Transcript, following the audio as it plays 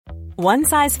One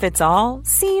size fits all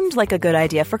seemed like a good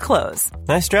idea for clothes.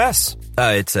 Nice dress.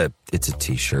 It's a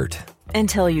t-shirt.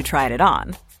 Until you tried it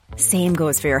on. Same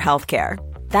goes for your healthcare.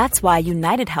 That's why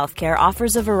United Healthcare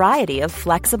offers a variety of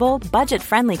flexible,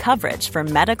 budget-friendly coverage for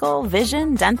medical,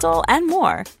 vision, dental, and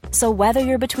more. So whether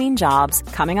you're between jobs,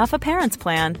 coming off a parent's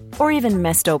plan, or even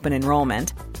missed open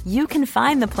enrollment, you can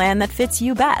find the plan that fits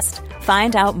you best.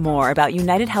 Find out more about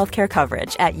United Healthcare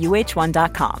coverage at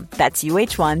uh1.com. That's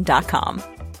uh1.com.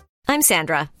 I'm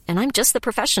Sandra, and I'm just the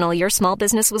professional your small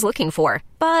business was looking for.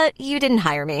 But you didn't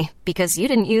hire me because you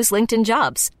didn't use LinkedIn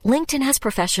Jobs. LinkedIn has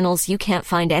professionals you can't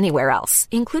find anywhere else,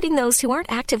 including those who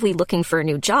aren't actively looking for a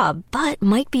new job, but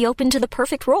might be open to the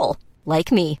perfect role,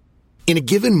 like me. In a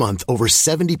given month, over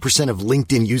 70% of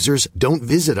LinkedIn users don't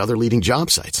visit other leading job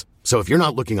sites. So if you're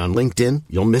not looking on LinkedIn,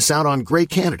 you'll miss out on great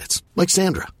candidates like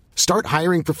Sandra. Start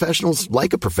hiring professionals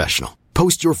like a professional.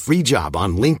 Post your free job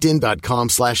on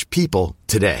linkedin.com/people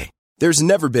today. There's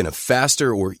never been a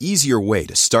faster or easier way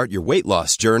to start your weight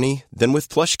loss journey than with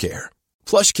PlushCare.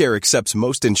 PlushCare accepts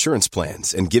most insurance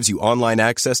plans and gives you online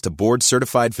access to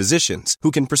board-certified physicians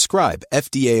who can prescribe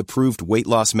FDA-approved weight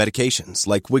loss medications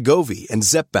like Wegovy and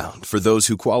Zepbound for those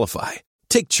who qualify.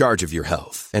 Take charge of your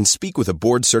health and speak with a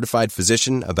board-certified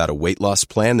physician about a weight loss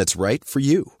plan that's right for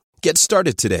you. Get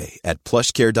started today at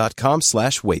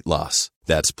plushcare.com/weight loss.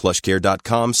 That's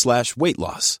plushcare.com/weight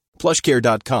loss.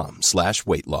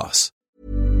 plushcare.com/weight loss.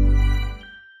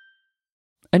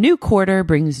 A new quarter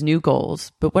brings new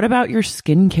goals, but what about your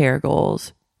skincare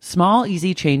goals? Small,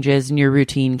 easy changes in your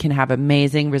routine can have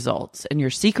amazing results, and your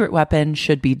secret weapon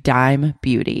should be Dime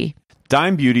Beauty.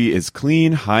 Dime Beauty is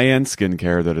clean, high-end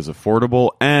skincare that is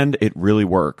affordable, and it really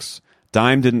works.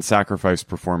 Dime didn't sacrifice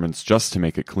performance just to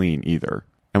make it clean either.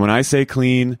 And when I say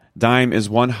clean, Dime is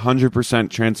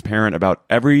 100% transparent about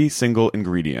every single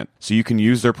ingredient, so you can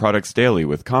use their products daily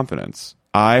with confidence.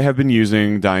 I have been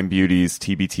using Dime Beauty's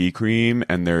TBT cream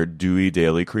and their Dewy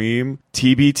Daily Cream.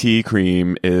 TBT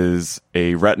cream is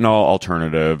a retinol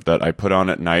alternative that I put on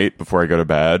at night before I go to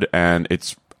bed, and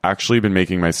it's actually been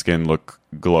making my skin look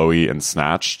glowy and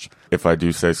snatched, if I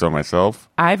do say so myself.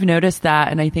 I've noticed that,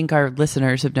 and I think our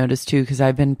listeners have noticed too, because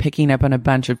I've been picking up on a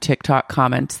bunch of TikTok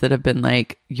comments that have been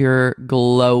like, you're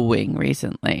glowing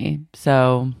recently.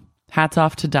 So hats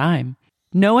off to Dime.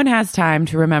 No one has time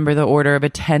to remember the order of a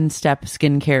 10-step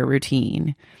skincare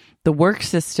routine. The work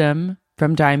system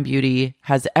from Dime Beauty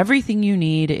has everything you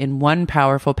need in one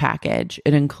powerful package.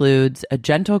 It includes a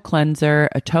gentle cleanser,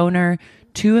 a toner,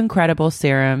 2 incredible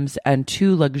serums, and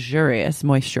 2 luxurious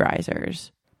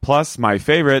moisturizers. Plus, my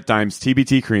favorite, Dime's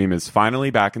TBT cream, is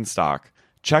finally back in stock.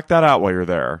 Check that out while you're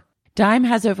there. Dime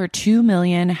has over 2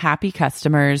 million happy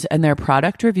customers, and their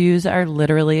product reviews are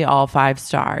literally all 5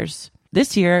 stars.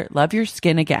 This year, love your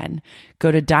skin again.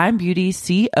 Go to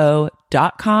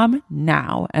dimebeautyco.com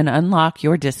now and unlock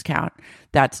your discount.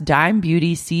 That's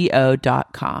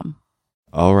dimebeautyco.com.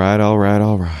 All right. All right.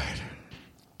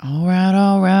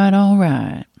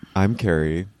 I'm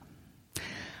Carrie.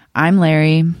 I'm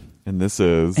Larry. And this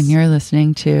is... And you're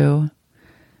listening to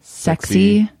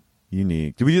Sexy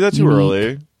Unique. Did we do that too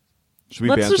early? Should we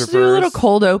banter first? Let's just do a little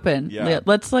cold open. Yeah.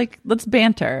 Let's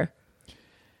banter.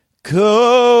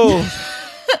 Cold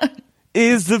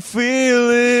is the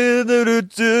feeling.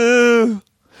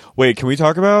 Wait, can we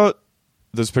talk about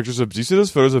those pictures of... Do you see those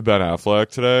photos of Ben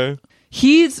Affleck today?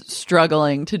 He's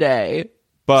struggling today.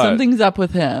 But something's up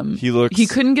with him. He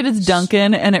couldn't get his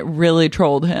Dunkin', and it really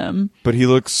trolled him. But he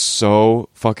looks so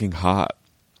fucking hot.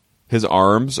 His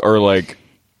arms are like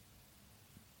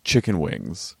chicken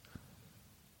wings.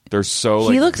 They're so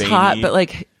like... He looks veiny. hot, but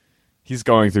like... He's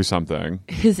going through something.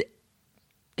 His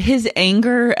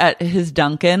anger at his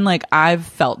Dunkin', like I've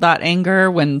felt that anger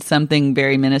when something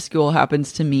very minuscule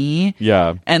happens to me.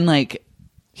 Yeah. And like...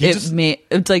 It's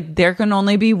like there can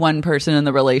only be one person in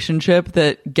the relationship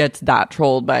that gets that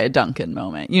trolled by a Dunkin'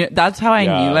 moment. You know, that's how I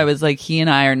knew. I was like, he and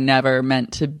I are never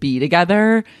meant to be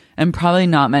together and probably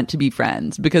not meant to be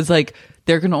friends because like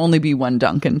there can only be one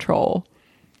Dunkin' troll.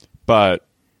 But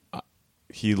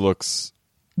he looks...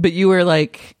 But you were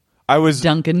like... I was...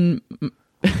 Dunkin'...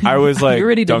 I was like... You're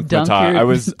ready to dunk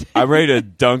I'm ready to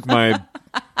dunk my...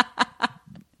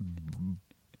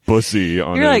 pussy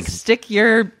on You're like, stick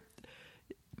your...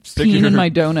 peen in my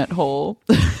donut hole.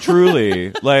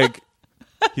 Truly. Like,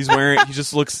 he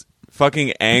just looks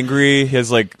fucking angry.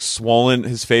 His like swollen,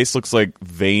 his face looks like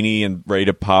veiny and ready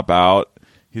to pop out.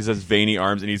 He has veiny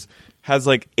arms, and has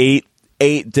like eight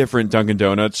different Dunkin'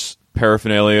 Donuts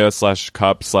paraphernalia /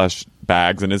 cup /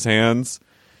 bags in his hands.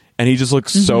 And he just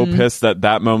looks so pissed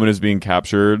that moment is being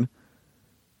captured.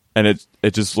 And it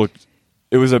just looked,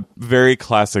 it was a very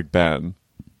classic Ben.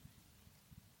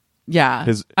 Yeah.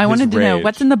 His I wanted to know, rage.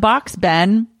 what's in the box,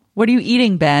 Ben? What are you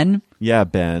eating, Ben? Yeah,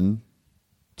 Ben.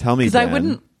 Tell me, Because Ben. I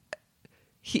wouldn't.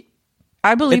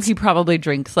 I believe he probably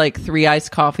drinks like 3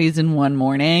 iced coffees in one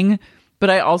morning. But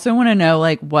I also want to know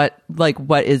what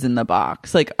is in the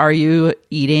box. Like, are you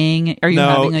eating? Are you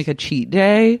having like a cheat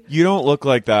day? You don't look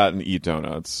like that and eat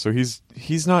donuts. So he's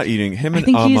not eating. Him and I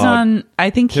think he's Ahmad, on.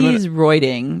 I think him and- he's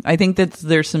roiding. I think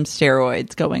there's some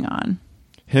steroids going on.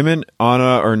 Him and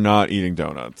Anna are not eating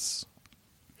donuts.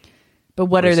 But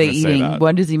what I are was they gonna say eating? that.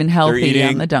 What is even healthy They're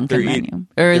on the Dunkin' they're menu?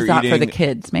 Or is they're that for the eating-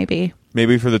 kids? Maybe.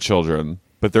 Maybe for the children,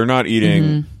 but they're not eating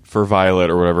Mm-hmm. for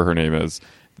Violet or whatever her name is.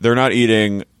 They're not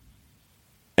eating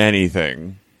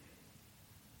anything.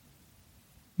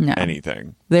 No.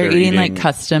 Anything. They're eating like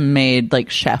custom made like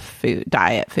chef food,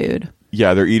 diet food.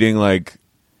 Yeah, they're eating like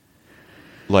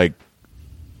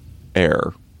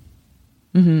air.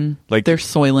 Mm-hmm. Like They're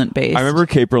Soylent based. I remember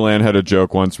Kate Berland had a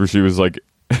joke once where she was like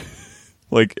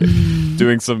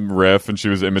doing some riff and she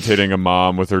was imitating a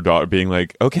mom with her daughter being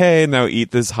like, okay, now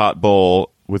eat this hot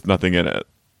bowl with nothing in it.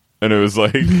 And it was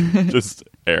like just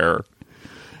air.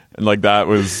 And like that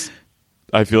was,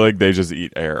 I feel like they just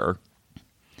eat air.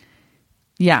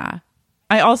 Yeah.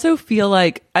 I also feel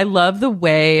like I love the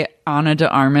way Ana de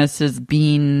Armas is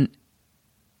being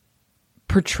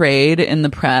portrayed in the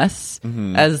press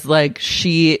as like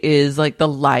she is like the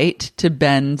light to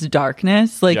Ben's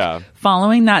darkness. Like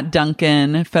following that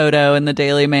Duncan photo in the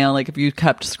Daily Mail, like if you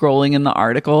kept scrolling in the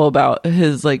article about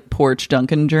his like porch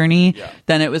Duncan journey,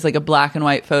 then it was like a black and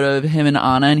white photo of him and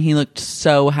Ana and he looked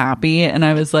so happy. And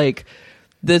I was like,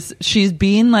 she's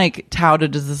being like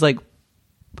touted as this like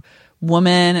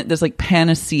woman, this like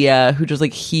panacea who just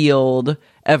like healed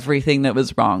everything that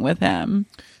was wrong with him.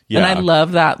 Yeah. And I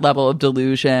love that level of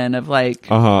delusion of like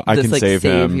I this can like save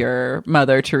him. savior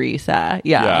Mother Teresa.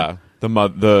 Yeah.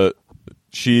 Yeah.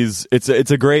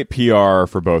 It's a great PR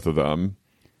for both of them.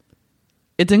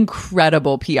 It's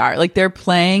incredible PR. Like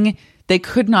they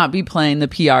could not be playing the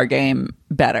PR game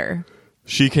better.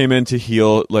 She came in to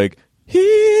heal me,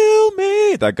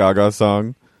 that Gaga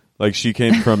song. Like she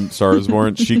came from Star Is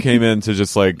Born. She came in to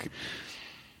just like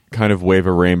kind of wave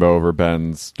a rainbow over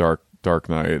Ben's dark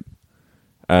night.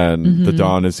 And the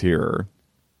dawn is here.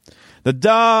 The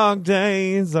dark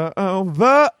days are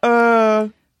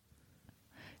over.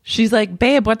 She's like,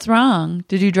 babe, what's wrong?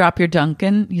 Did you drop your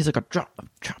Dunkin'? He's like, drop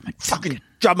my fucking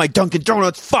Drop my Dunkin'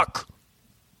 Donuts. Fuck.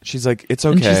 She's like, it's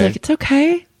okay. And she's like, it's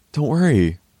okay. Don't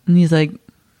worry. And he's like,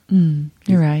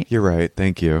 you're right. You're right.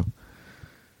 Thank you.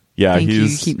 Yeah, Thank you.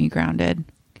 Keep me grounded.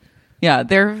 Yeah,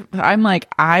 I'm like,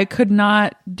 I could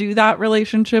not do that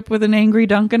relationship with an angry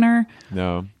Dunkiner.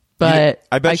 No. But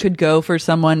I bet I could go for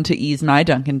someone to ease my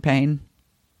Dunkin' pain.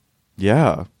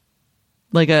 Yeah.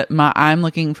 Like I'm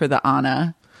looking for the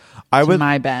Ana to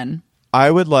my Ben. I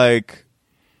would like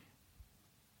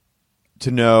to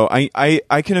know.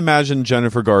 I can imagine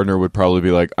Jennifer Gardner would probably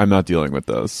be like, I'm not dealing with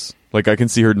this. Like I can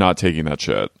see her not taking that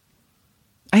shit.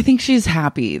 I think she's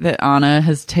happy that Ana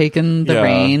has taken the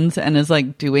reins and is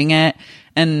like doing it.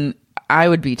 And I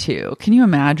would be too. Can you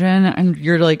imagine? And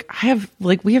you're like,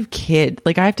 we have kids.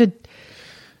 Like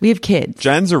we have kids.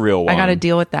 Jen's a real one. I got to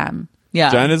deal with them. Yeah.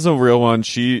 Jen is a real one.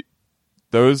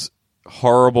 Those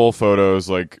horrible photos,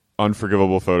 like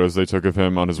unforgivable photos they took of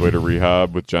him on his way to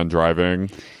rehab with Jen driving.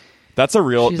 That's a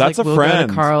real, She's that's like, a we'll friend.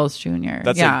 Go to Carl's Jr.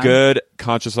 That's a good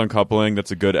conscious uncoupling.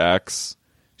 That's a good ex.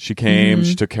 She came,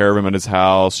 she took care of him at his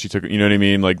house. She took, you know what I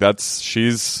mean? Like but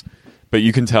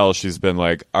you can tell she's been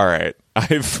like, all right,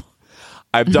 I've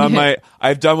done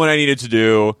what I needed to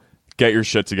do. Get your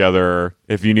shit together.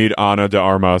 If you need Ana de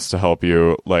Armas to help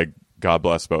you, like, God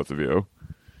bless both of you.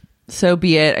 So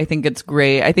be it. I think it's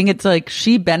great. I think it's like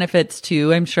she benefits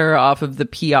too, I'm sure, off of the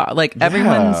PR. Like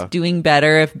everyone's doing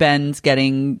better if Ben's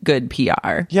getting good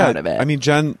PR out of it. I mean,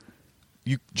 Jen,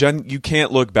 you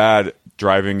can't look bad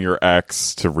driving your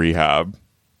ex to rehab.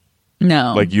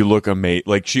 No. Like you look amazing.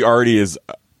 Like she already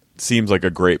seems like a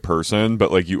great person,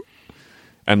 but like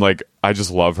I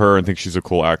just love her and think she's a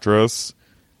cool actress.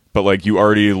 But like you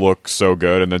already look so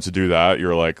good, and then to do that,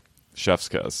 you're like chef's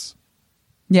kiss.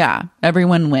 Yeah,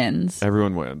 everyone wins.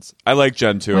 Everyone wins. I like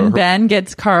Jen too. When Ben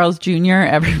gets Carl's Jr.,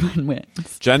 everyone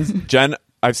wins. Jen,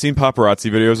 I've seen paparazzi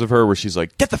videos of her where she's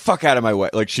like, "Get the fuck out of my way!"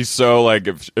 Like she's so like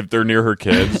if they're near her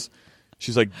kids,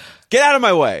 she's like, "Get out of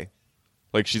my way!"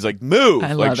 Like she's like, "Move!"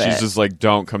 I like love she's it. just like,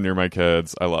 "Don't come near my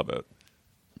kids." I love it.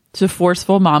 It's a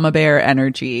forceful mama bear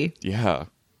energy. Yeah.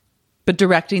 But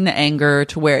directing the anger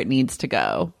to where it needs to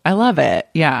go. I love it.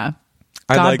 Yeah.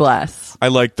 God bless. I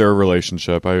liked their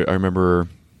relationship. I remember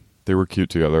they were cute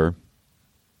together.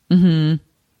 Mm-hmm.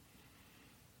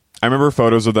 I remember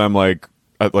photos of them like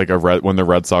at like when the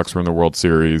Red Sox were in the World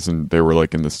Series and they were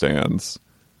like in the stands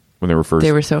when they were first.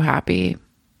 They were so happy.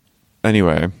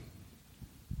 Anyway,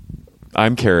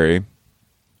 I'm Carrie.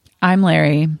 I'm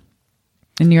Larry.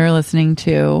 And you're listening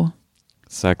to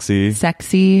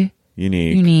Sexy,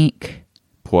 Unique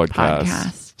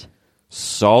Podcast.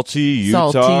 Salty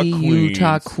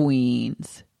Utah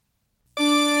Queens.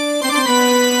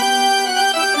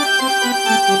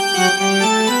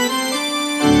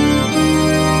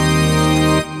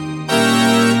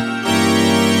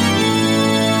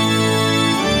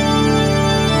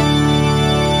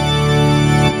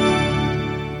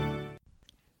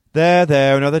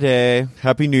 There, another day.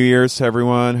 Happy New Year's to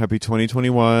everyone. Happy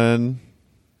 2021.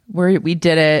 We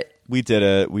did it. We did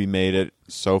it. We made it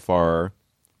so far.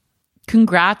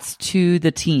 Congrats to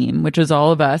the team, which is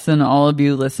all of us and all of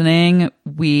you listening.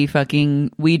 We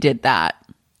did that.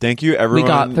 Thank you, everyone. We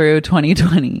got through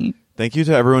 2020. Thank you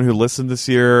to everyone who listened this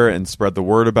year and spread the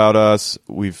word about us.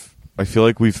 I feel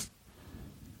like we're,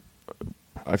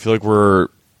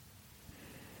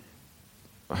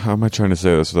 how am I trying to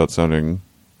say this without sounding...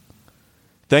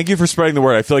 Thank you for spreading the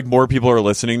word. I feel like more people are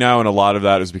listening now, and a lot of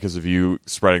that is because of you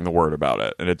spreading the word about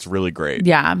it, and it's really great.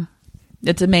 Yeah.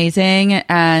 It's amazing,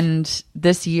 and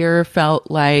this year felt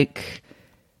like...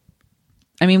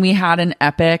 I mean, we had an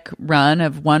epic run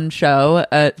of one show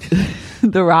at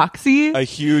the Roxy. A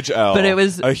huge L. But it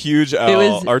was... A huge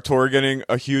L. Our tour getting...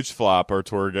 A huge flop. Our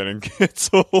tour getting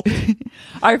canceled.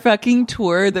 Our fucking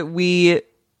tour that we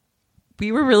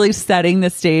were really setting the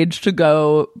stage to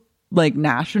go... like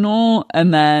national,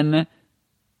 and then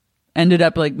ended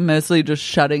up like mostly just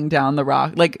shutting down the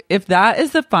Rock. Like if that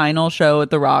is the final show at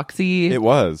the Roxy, it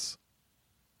was.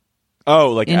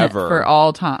 Oh, like ever for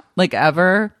all time, like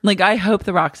ever. Like I hope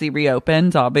the Roxy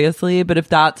reopens, obviously, but if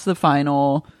that's the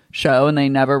final show and they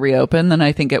never reopen, then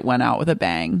I think it went out with a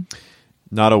bang.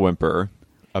 Not a whimper.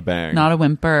 A bang. Not a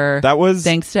whimper. That was...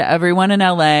 Thanks to everyone in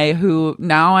LA who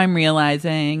now I'm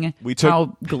realizing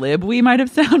how glib we might have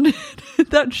sounded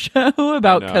at that show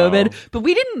about COVID. But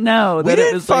we didn't know that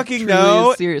it was fucking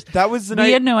like, serious. That was the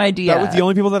we had no idea. That was the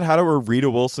only people that had it were Rita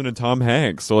Wilson and Tom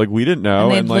Hanks. So like we didn't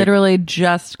know. And they'd literally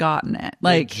just gotten it.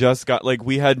 Like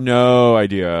we had no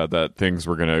idea that things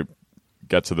were going to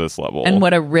get to this level, and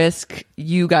what a risk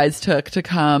you guys took to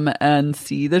come and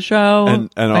see the show, and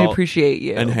I appreciate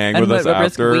you and hang with us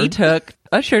after. Risk we took.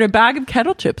 I shared a bag of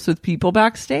kettle chips with people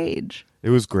backstage.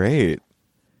 It was great.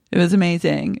 It was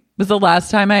amazing. It was the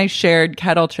last time I shared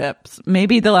kettle chips,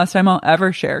 maybe the last time I'll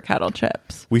ever share kettle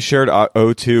chips. We shared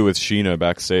O2 with Sheena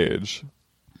backstage.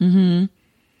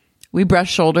 We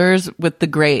brushed shoulders with the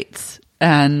greats,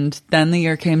 and then the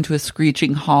year came to a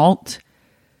screeching halt.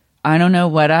 I don't know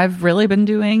what I've really been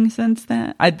doing since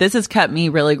then. This has kept me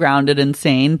really grounded and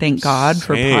sane. Thank God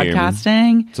for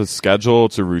podcasting. It's a schedule.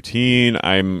 It's a routine.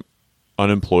 I'm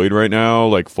unemployed right now,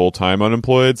 like full-time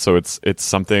unemployed. So it's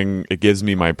something, it gives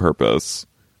me my purpose.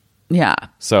 Yeah.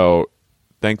 So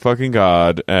thank fucking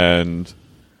God. And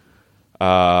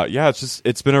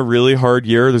it's been a really hard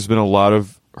year. There's been a lot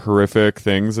of horrific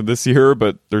things in this year,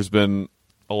 but there's been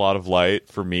a lot of light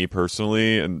for me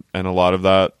personally. And a lot of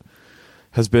that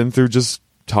has been through just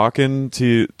talking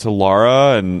to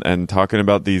Laura and talking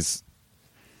about these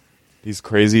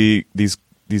crazy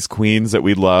these queens that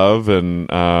we love, and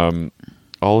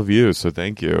all of you. So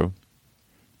thank you.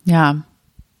 Yeah.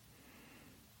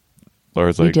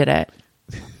 Laura's like, we did it.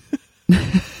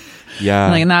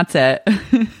 Yeah. And that's it.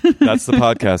 That's the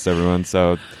podcast, everyone.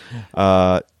 So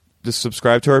just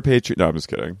subscribe to our Patreon. No, I'm just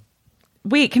kidding.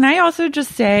 Wait, can I also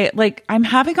just say, like, I'm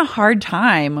having a hard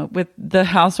time with the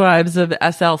Housewives of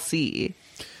SLC.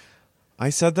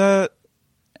 I said that.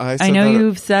 I know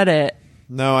you've said it.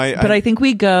 No, but I think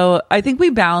we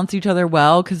balance each other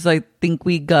well, because I think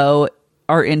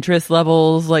our interest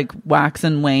levels like wax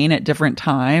and wane at different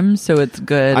times. So it's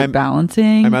good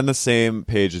balancing. I'm on the same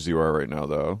page as you are right now,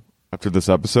 though. After this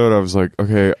episode, I was like,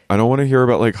 okay, I don't want to hear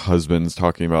about like husbands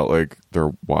talking about like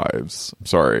their wives. I'm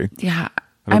sorry. Yeah.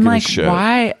 I'm like,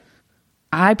 why?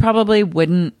 I probably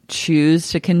wouldn't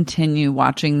choose to continue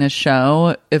watching this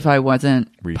show if I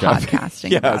wasn't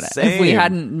podcasting about it. Same. If we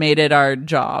hadn't made it our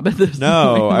job at this point.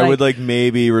 I would like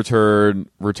maybe return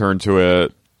to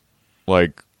it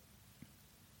like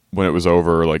when it was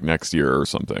over, like next year or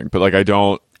something. But like I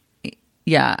don't.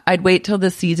 Yeah, I'd wait till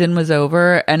the season was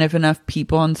over, and if enough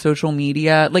people on social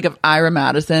media, like if Ira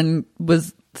Madison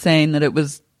was saying that it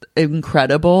was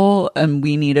incredible and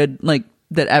we needed like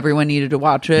that everyone needed to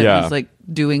watch it, was like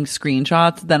doing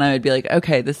screenshots, then I would be like,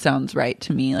 okay, this sounds right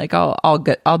to me. Like I'll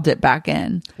dip back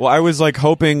in. Well, I was like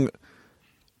hoping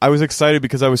I was excited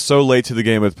because I was so late to the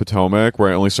game with Potomac,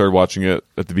 where I only started watching it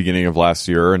at the beginning of last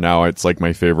year, and now it's like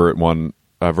my favorite one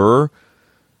ever.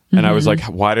 And I was like,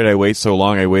 why did I wait so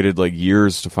long? I waited like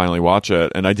years to finally watch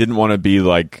it, and I didn't want to be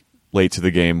like late to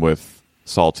the game with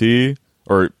Salty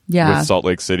or with Salt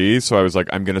Lake City. So I was like,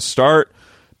 I'm going to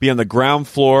be on the ground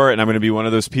floor, and I'm going to be one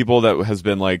of those people that has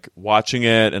been like watching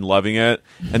it and loving it.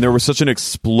 And there was such an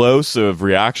explosive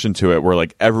reaction to it, where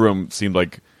like everyone seemed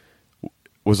like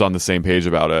was on the same page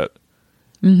about it,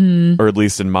 or at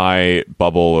least in my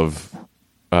bubble of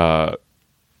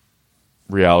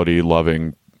reality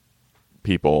loving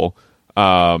people.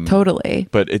 Totally.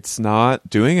 But it's not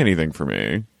doing anything for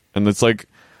me, and it's like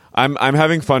I'm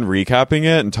having fun recapping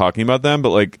it and talking about them, but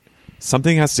like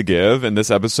something has to give, and this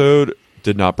episode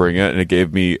did not bring it, and it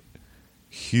gave me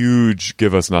huge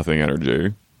give us nothing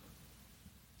energy.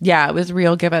 Yeah, it was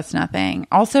real give us nothing.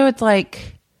 Also, it's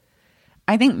like,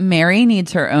 I think Mary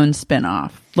needs her own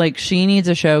spinoff. Like, she needs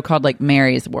a show called like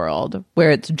Mary's World, where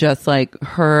it's just like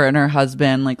her and her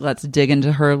husband, like, let's dig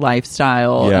into her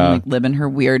lifestyle and like live in her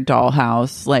weird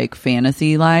dollhouse, like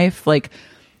fantasy life. Like,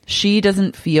 she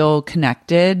doesn't feel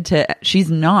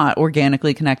she's not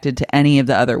organically connected to any of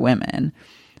the other women.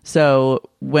 So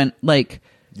when like,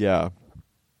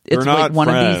 it's like one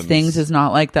of these things is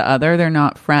not like the other. They're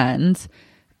not friends.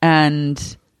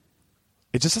 And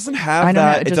it just doesn't have I don't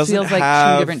that. know, it just feels like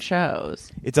two different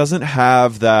shows. It doesn't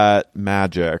have that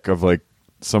magic of like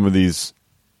some of these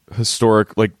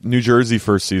historic, like New Jersey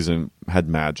first season had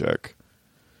magic.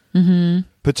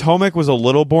 Potomac was a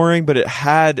little boring, but it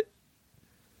had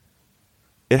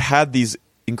these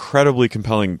incredibly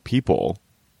compelling people,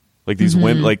 like these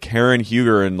women, like Karen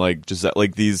Huger, and like just that,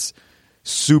 like these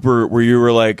super, where you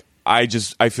were like, I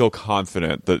feel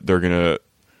confident that they're gonna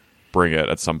bring it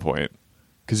at some point,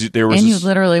 because there was, and you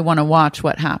literally want to watch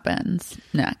what happens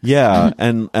next. Yeah,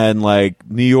 and like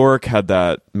New York had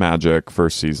that magic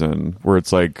first season where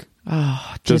it's like,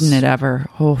 oh, didn't it ever?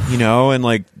 Oh. You know, and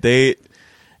like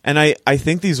I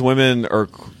think these women are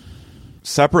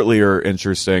separately are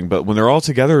interesting, but when they're all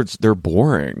together, they're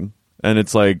boring, and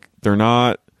it's like they're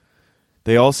not.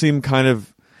 They all seem kind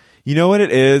of, you know what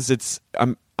it is?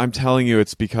 I'm telling you,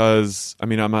 it's because, I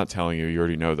mean, I'm not telling you. You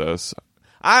already know this.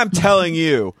 I'm telling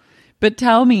you. But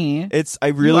tell me. I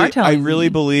really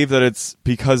believe that it's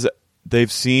because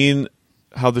they've seen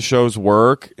how the shows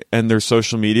work and their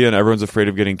social media, and everyone's afraid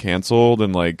of getting canceled,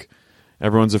 and like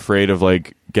everyone's afraid of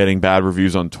like getting bad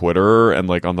reviews on Twitter and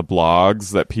like on the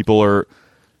blogs, that people are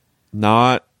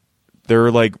not, they're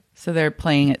like, so they're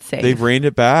playing it safe. They've reined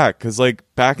it back, because like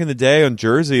back in the day on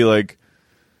Jersey, like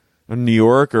in New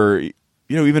York, or you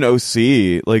know, even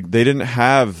OC, like they didn't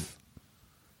have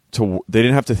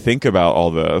to think about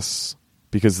all this,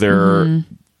 because they're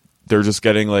just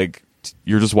getting like,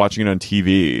 you're just watching it on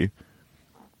TV.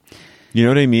 You know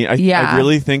what I mean? I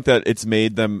really think that it's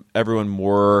made everyone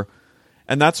more,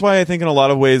 and that's why I think in a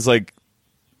lot of ways, like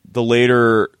the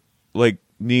later, like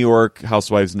New York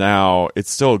Housewives now, it's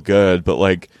still good, but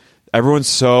like everyone's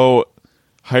so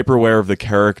hyper aware of the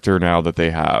character now that they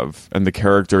have, and the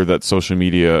character that social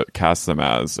media casts them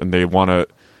as, and they want to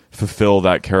fulfill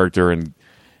that character and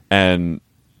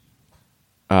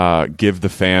give the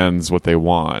fans what they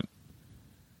want.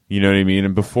 You know what I mean?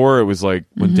 And before, it was like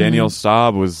when Danielle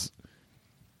Staub was,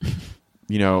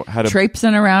 you know, had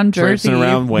traipsing around Jersey,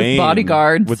 Wayne,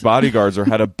 with bodyguards, or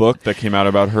had a book that came out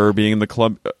about her being in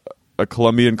the a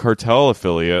Colombian cartel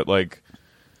affiliate. Like,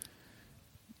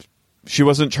 she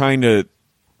wasn't trying to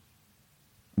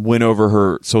win over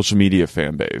her social media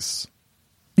fan base.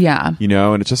 Yeah. You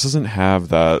know, and it just doesn't have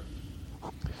that.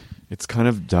 It's kind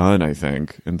of done, I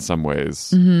think, in some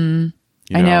ways. I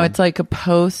know, it's like a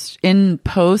post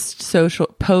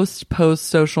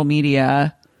social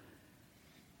media,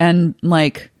 and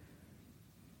like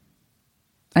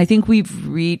I think we've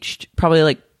reached probably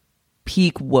like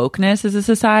peak wokeness as a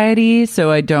society,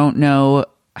 so I don't know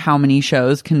how many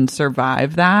shows can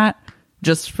survive that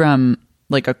just from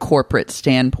like a corporate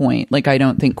standpoint. Like, I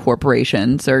don't think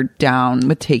corporations are down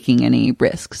with taking any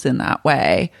risks in that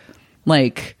way.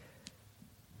 Like,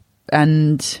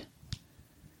 and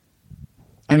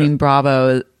I mean,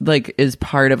 Bravo like is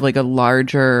part of like a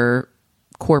larger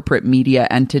corporate media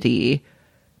entity,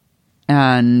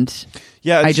 and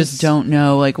I just don't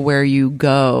know like where you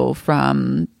go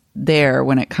from there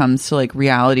when it comes to like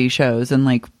reality shows and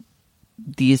like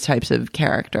these types of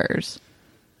characters.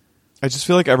 I just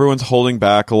feel like everyone's holding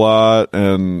back a lot,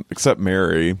 and except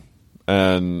Mary,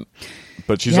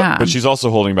 but she's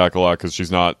also holding back a lot because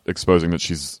she's not exposing that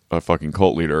she's a fucking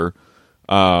cult leader.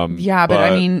 But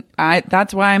I mean,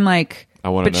 that's why I'm like, I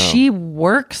want to know. She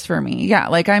works for me. Yeah,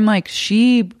 like I'm like,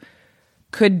 she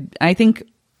I think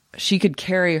she could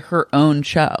carry her own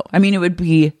show. I mean, it would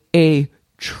be a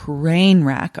train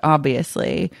wreck,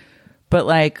 obviously, but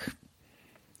like,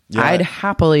 I'd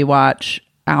happily watch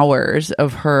hours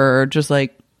of her just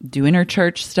like doing her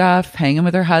church stuff, hanging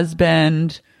with her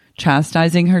husband,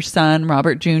 chastising her son,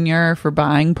 Robert Jr., for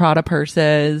buying Prada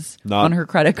purses on her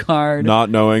credit card. Not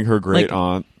knowing her great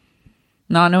aunt.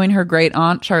 Not knowing her great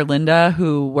aunt, Charlinda,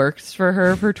 who works for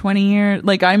her for 20 years.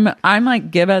 Like, I'm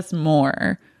like, give us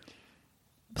more.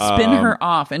 Spin her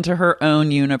off into her own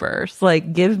universe.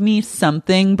 Like, give me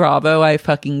something, Bravo, I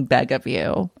fucking beg of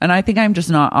you. And I think I'm just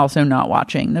not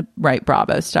watching the right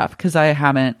Bravo stuff because I've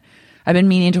been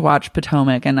meaning to watch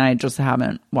Potomac and I just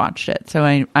haven't watched it. So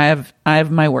I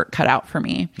have my work cut out for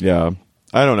me. Yeah.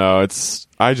 I don't know.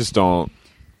 I just don't.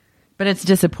 But it's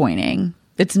disappointing.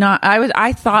 It's not.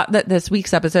 I thought that this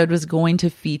week's episode was going to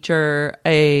feature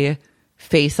a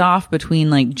face-off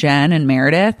between like Jen and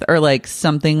Meredith, or like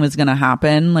something was going to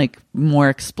happen like more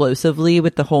explosively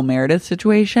with the whole Meredith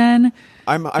situation.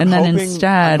 I'm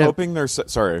hoping they're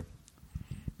sorry.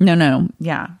 No.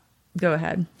 Yeah. Go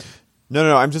ahead.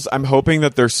 No. I'm hoping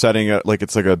that they're setting it like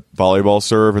it's like a volleyball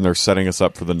serve, and they're setting us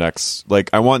up for the next.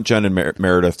 Like, I want Jen and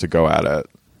Meredith to go at it.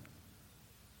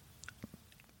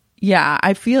 Yeah,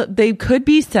 I feel they could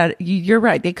be you're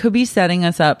right. They could be setting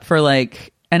us up for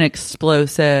like an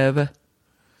explosive.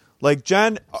 Like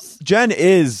Jen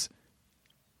is,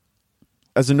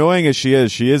 as annoying as she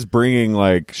is bringing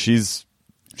like she's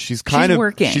kind of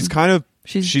working. She's kind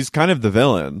of the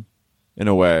villain in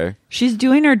a way. She's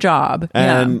doing her job,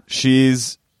 and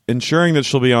she's ensuring that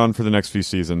she'll be on for the next few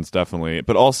seasons, definitely.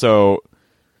 But also,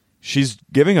 she's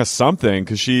giving us something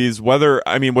because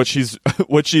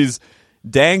what she's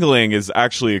dangling is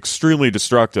actually extremely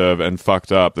destructive and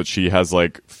fucked up. That she has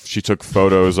she took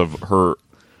photos of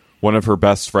one of her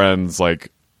best friends,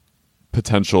 like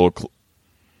potential,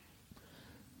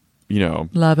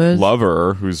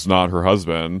 lover who's not her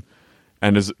husband,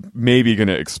 and is maybe going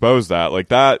to expose that. Like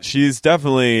that, she's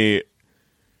definitely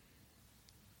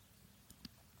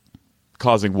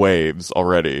causing waves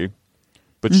already.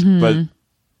 But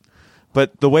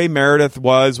but the way Meredith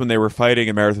was when they were fighting,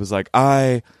 and Meredith was like,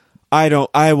 I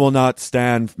will not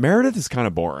stand. Meredith is kind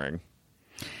of boring.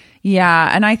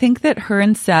 Yeah, and I think that her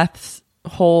and Seth's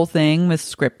whole thing was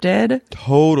scripted.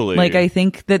 Totally. Like, I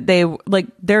think that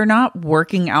they're not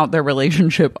working out their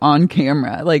relationship on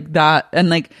camera like that. And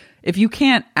like, if you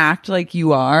can't act like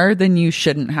you are, then you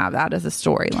shouldn't have that as a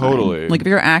storyline. Totally. Like, if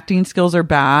your acting skills are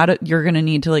bad, you're going to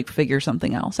need to like figure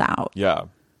something else out. Yeah.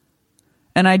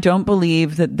 And I don't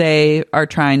believe that they are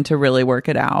trying to really work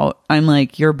it out. I'm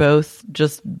like, you're both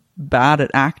just bad at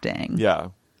acting. Yeah.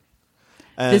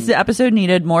 And this episode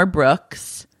needed more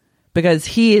Brooks, because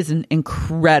he is an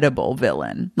incredible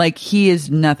villain. Like, he is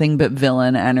nothing but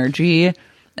villain energy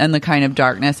and the kind of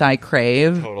darkness I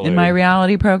crave in my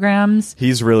reality programs.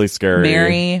 He's really scary.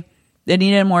 Mary. They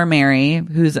needed more Mary,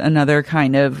 who's another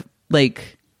kind of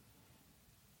like,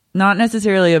 not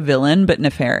necessarily a villain, but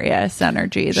nefarious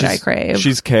energy that I crave.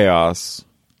 She's chaos.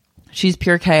 She's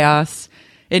pure chaos.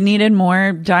 It needed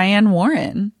more Diane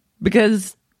Warren,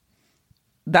 because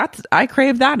I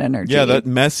crave that energy. Yeah, that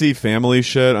messy family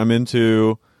shit I'm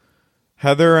into.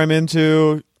 Heather I'm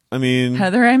into. I mean,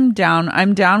 Heather I'm down.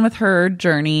 I'm down with her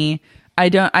journey.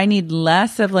 I need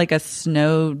less of like a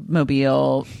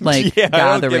snowmobile like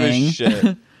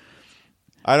gathering.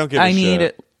 I don't give a shit. I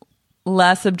need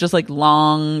less of just like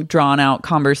long drawn out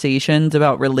conversations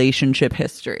about relationship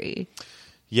history.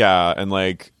 Yeah, and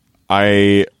like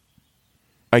I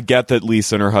get that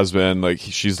Lisa and her husband, like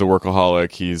she's the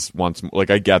workaholic. He's wants like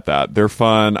I get that they're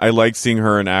fun. I like seeing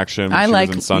her in action. When she was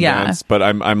in Sundance, but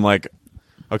I'm like,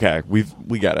 okay, we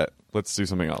get it. Let's do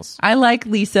something else. I like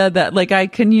Lisa that like I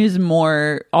can use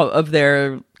more of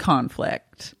their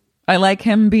conflict. I like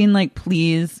him being like,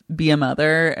 please be a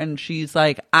mother, and she's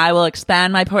like, I will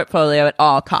expand my portfolio at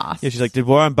all costs. Yeah, she's like, did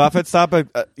Warren Buffett stop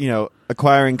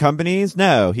acquiring companies?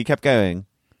 No, he kept going.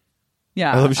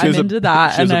 Yeah, I'm into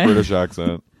that. She has a British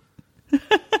accent.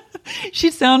 She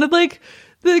sounded like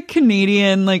the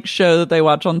Canadian like show that they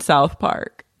watch on South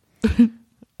Park.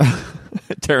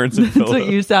 Terrence and Phillip. That's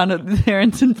what you sounded,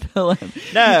 Terrence and Phillip.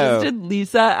 No. You just did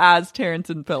Lisa as Terrence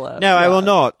and Phillip. No, I will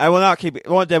not. I will not keep it.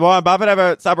 Did Warren Buffett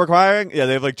ever stop acquiring? Yeah,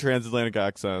 they have like transatlantic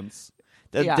accents.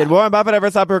 Did Warren Buffett ever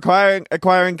stop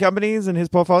acquiring companies in his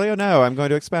portfolio? No, I'm going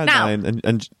to expand mine.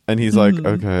 And he's like,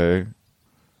 okay.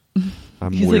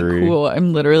 He's weary. like, cool.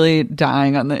 I'm literally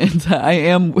dying on the inside. I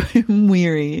am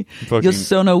weary. You're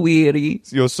so no weary.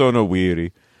 You're so no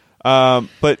weary.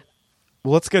 But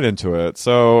let's get into it.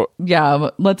 So yeah,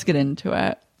 let's get into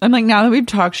it. I'm like, now that we've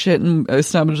talked shit and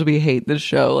established we hate this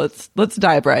show, let's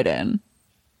dive right in.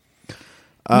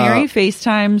 Mary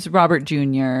FaceTimes Robert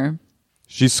Jr.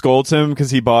 She scolds him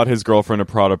because he bought his girlfriend a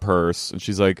Prada purse, and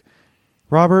she's like,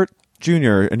 Robert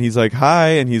Jr. And he's like, hi,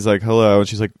 and he's like, hello, and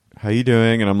she's like, how you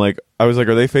doing? And I was like,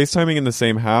 are they FaceTiming in the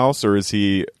same house, or is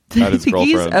he at his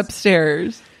girlfriend's? He's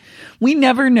upstairs. We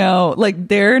never know. Like,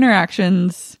 their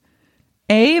interactions.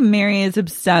 Mary is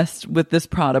obsessed with this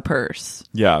Prada purse.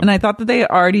 Yeah. And I thought that they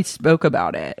already spoke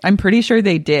about it. I'm pretty sure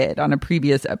they did on a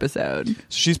previous episode.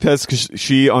 She's pissed because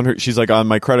she's like, on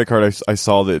my credit card, I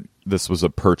saw that this was a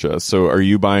purchase. So are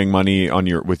you buying money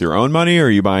with your own money, or are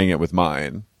you buying it with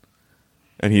mine?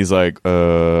 And he's like,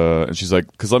 and she's like,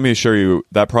 because let me assure you,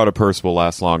 that Prada purse will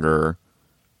last longer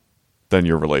than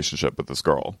your relationship with this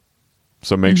girl.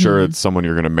 So make sure it's someone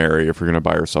you're going to marry if you're going to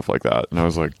buy her stuff like that. And I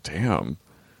was like, damn.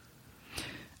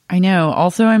 I know.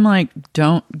 Also, I'm like,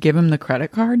 don't give him the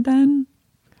credit card then.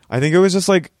 I think it was just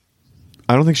like,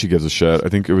 I don't think she gives a shit. I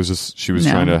think it was just, she was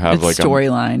trying to have like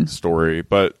storyline. Story.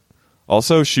 But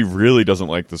also, she really doesn't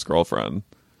like this girlfriend.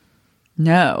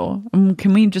 No.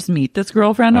 Can we just meet this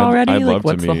girlfriend already? I'd love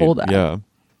what's to the meet. holdup? Yeah.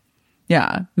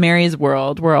 Yeah. Mary's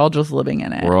world. We're all just living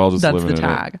in it. We're all just That's living the in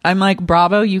tag. it. I'm like,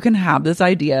 bravo, you can have this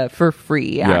idea for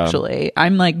free, actually.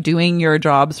 I'm like doing your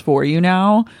jobs for you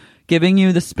now, giving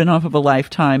you the spin-off of a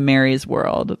lifetime, Mary's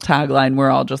World. Tagline, we're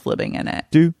all just living in it.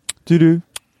 Do, do, do,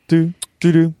 do,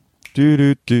 do, do, do,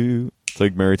 do, do. It's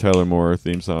like Mary Tyler Moore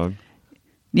theme song.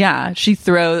 Yeah,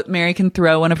 Mary can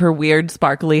throw one of her weird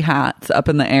sparkly hats up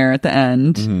in the air at the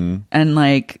end and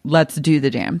like, let's do the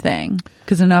damn thing.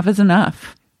 Because enough is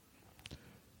enough.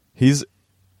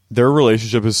 Their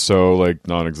relationship is so like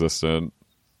non-existent.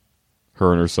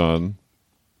 Her and her son.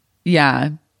 Yeah.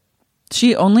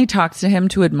 She only talks to him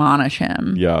to admonish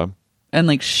him. Yeah. And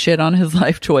like shit on his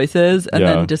life choices and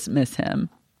then dismiss him.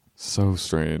 So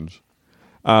strange.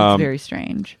 It's very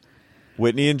strange.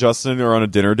 Whitney and Justin are on a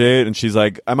dinner date, and she's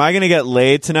like, am I going to get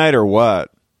laid tonight or what?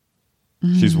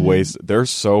 She's wasted. They're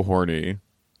so horny.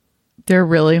 They're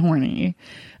really horny.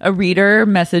 A reader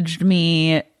messaged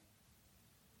me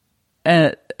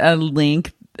a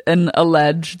link and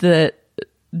alleged that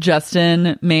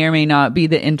Justin may or may not be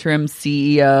the interim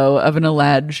CEO of an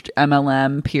alleged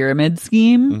MLM pyramid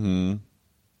scheme.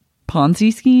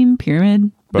 Ponzi scheme,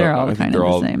 pyramid. But they're all kind of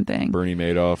the same thing. Bernie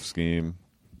Madoff scheme.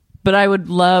 But I would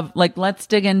love, like, let's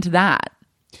dig into that.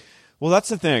 Well, that's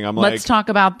the thing. Let's talk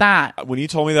about that. When you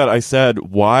told me that, I said,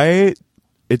 why?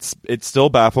 It still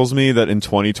baffles me that in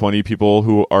 2020, people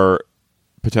who are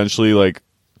potentially like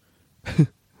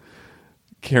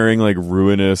carrying like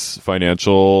ruinous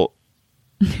financial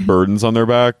burdens on their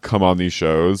back come on these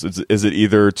shows. Is it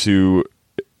either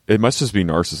it must just be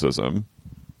narcissism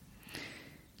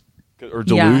or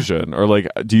delusion, or like,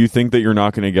 do you think that you're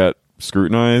not going to get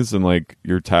scrutinized and like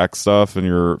your tax stuff and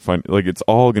your it's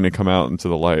all going to come out into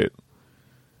the light?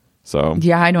 So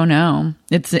yeah, I don't know.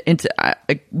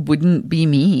 It wouldn't be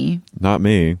me. Not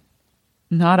me.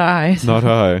 Not I. Not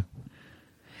I.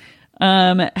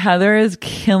 Heather is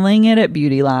killing it at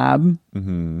Beauty Lab.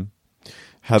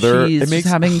 Heather, she's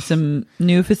having some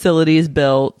new facilities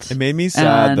built. It made me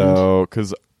sad though,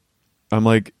 because I'm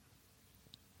like,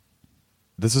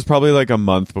 this is probably like a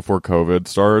month before COVID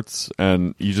starts,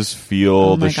 and you just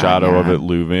feel the shadow of it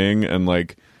looming. And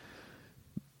like,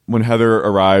 when Heather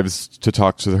arrives to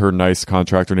talk to her nice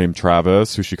contractor named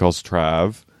Travis, who she calls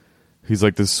Trav, he's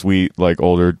like this sweet, like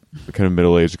older, kind of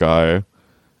middle-aged guy,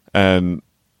 and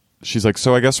she's like,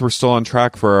 so I guess we're still on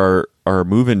track for our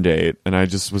move-in date. And I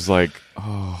just was like,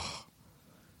 oh,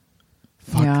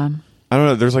 fuck. Yeah. I don't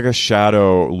know. There's like a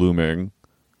shadow looming.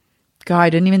 God, I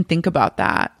didn't even think about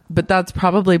that. But that's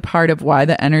probably part of why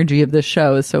the energy of the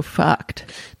show is so fucked.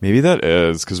 Maybe that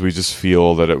is because we just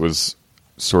feel that it was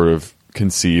sort of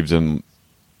conceived and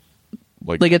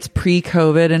like it's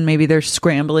pre-COVID, and maybe they're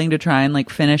scrambling to try and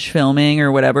like finish filming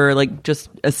or whatever, like just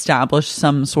establish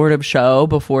some sort of show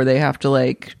before they have to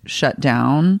like shut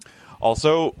down.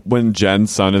 Also, when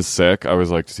Jen's son is sick, I was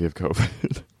like, does he have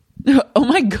COVID? Oh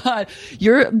my God.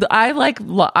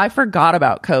 I forgot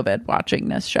about COVID watching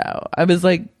this show. I was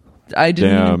like, I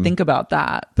didn't even think about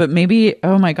that. But maybe,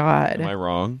 oh my God. Am I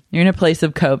wrong? You're in a place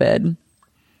of COVID.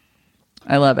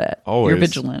 I love it. Always. You're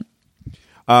vigilant.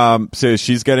 So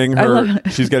she's getting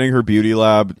her Beauty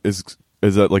Lab is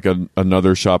at like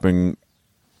another shopping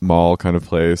mall kind of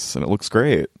place, and it looks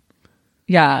great.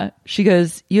 Yeah. She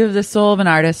goes, you have the soul of an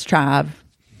artist, Trav.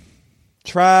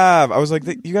 I was like,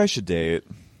 you guys should date.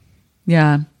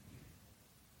 Yeah.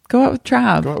 Go out with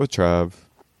Trav.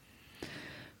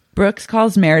 Brooks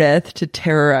calls Meredith to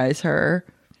terrorize her.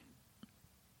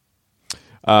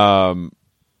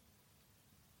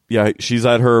 she's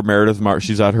at her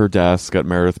she's at her desk at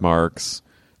Meredith Marks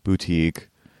boutique,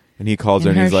 and he calls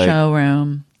her and he's like,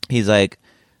 showroom. He's like,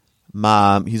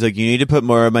 Mom, he's like, you need to put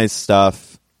more of my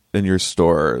stuff in your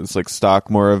stores, like stock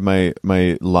more of my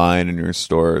line in your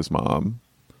stores, Mom.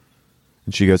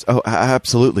 And she goes, oh,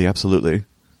 absolutely.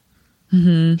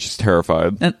 Mm-hmm. She's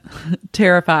terrified.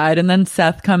 And then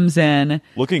Seth comes in.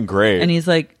 Looking great. And he's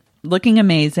like, looking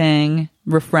amazing,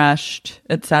 refreshed,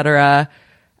 etc.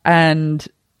 And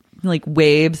like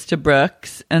waves to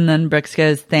Brooks. And then Brooks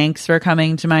goes, thanks for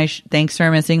coming to thanks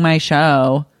for missing my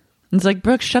show. And it's like,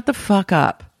 Brooks, shut the fuck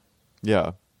up.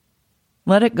 Yeah.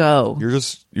 Let it go.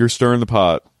 You're stirring the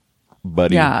pot,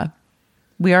 buddy. Yeah.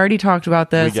 We already talked about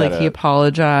this. Like, he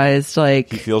apologized.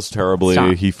 Like, he feels terribly.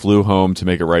 Stop. He flew home to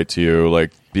make it right to you.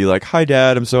 Like, be like, hi,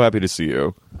 Dad. I'm so happy to see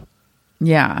you.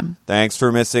 Yeah. Thanks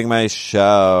for missing my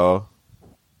show.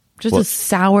 Just a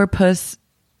sourpuss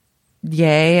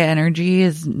yay energy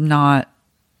is not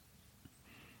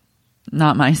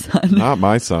my son. Not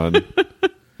my son.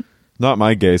 Not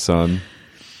my gay son.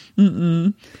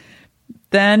 Mm-mm.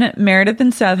 Then Meredith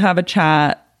and Seth have a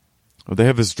chat. Oh, they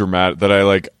have this dramatic that I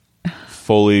like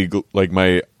fully like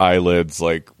my eyelids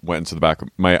like went into the back of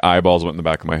my eyeballs went in the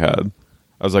back of my head.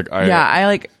 I was like, I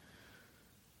like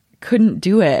couldn't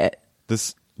do it.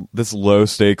 This low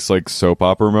stakes like soap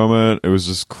opera moment. It was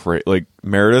just crazy. Like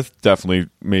Meredith definitely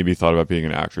maybe thought about being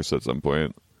an actress at some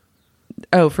point.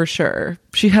 Oh, for sure.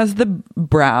 She has the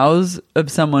brows of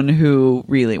someone who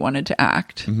really wanted to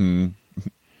act. Mm-hmm.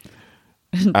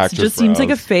 It just seems like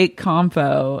a fake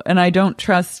compo, and I don't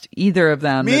trust either of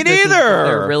them. Me neither.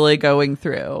 They're really going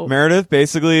through. Meredith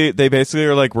they basically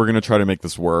are like, we're going to try to make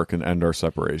this work and end our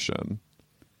separation,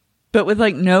 but with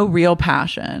like no real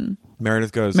passion.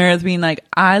 Meredith being like,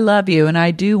 I love you and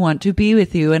I do want to be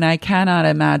with you and I cannot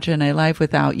imagine a life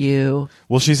without you.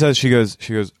 Well, she goes,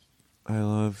 I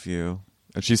love you.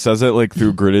 And she says it like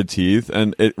through gritted teeth.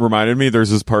 And it reminded me,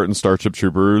 there's this part in Starship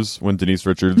Troopers when Denise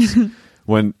Richards,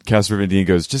 when Casper Van Dien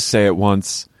goes, just say it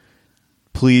once,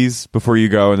 please, before you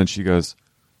go. And then she goes,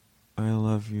 I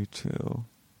love you too.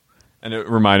 And it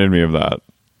reminded me of that.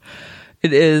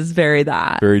 It is very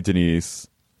that. Very Denise.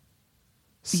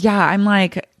 Yeah, I'm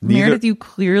like, Meredith, you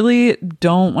clearly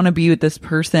don't want to be with this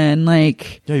person.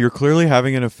 Like, yeah, you're clearly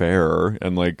having an affair,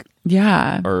 and like,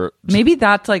 yeah, or maybe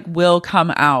that's like will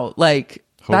come out. Like,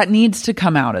 that needs to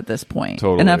come out at this point.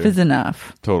 Totally. Enough is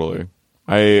enough. Totally.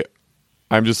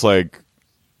 I'm just like,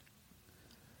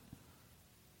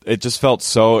 it just felt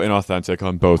so inauthentic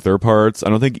on both their parts. I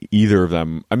don't think either of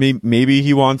them. I mean, maybe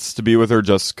he wants to be with her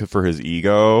just for his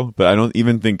ego, but I don't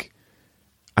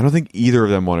think either of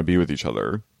them want to be with each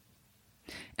other.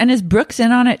 And is Brooks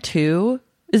in on it too?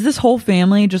 Is this whole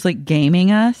family just like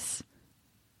gaming us?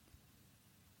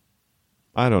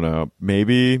 I don't know.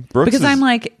 Maybe Brooks because I'm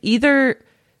like, either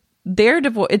their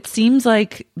divorce. It seems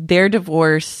like their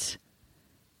divorce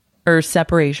or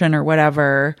separation or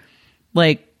whatever,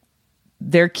 like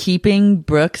they're keeping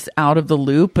Brooks out of the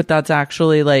loop, but that's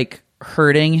actually like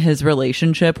hurting his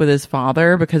relationship with his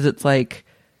father because it's like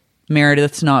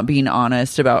Meredith's not being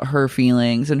honest about her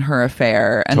feelings and her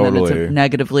affair, and then it's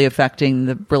negatively affecting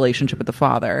the relationship with the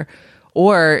father.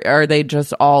 Or are they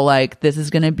just all like, this is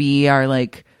going to be our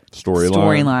like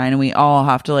storyline and we all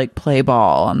have to like play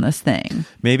ball on this thing?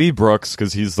 Maybe Brooks,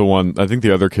 because he's the one. I think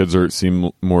the other kids seem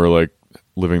more like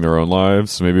living their own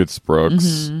lives, so maybe it's Brooks.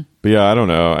 Mm-hmm. But yeah, I don't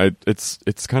know.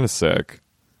 It's kind of sick.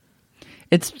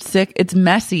 It's sick. It's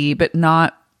messy, but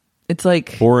not. It's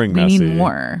like boring. We messy. Need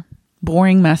more.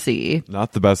 Boring, messy.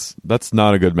 Not the best. That's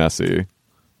not a good messy.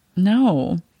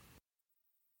 No.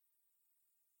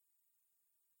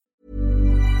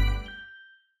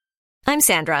 I'm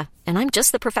Sandra, and I'm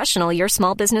just the professional your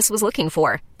small business was looking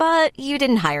for. But you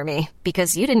didn't hire me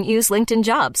because you didn't use LinkedIn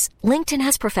Jobs. LinkedIn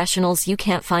has professionals you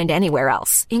can't find anywhere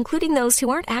else, including those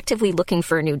who aren't actively looking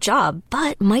for a new job,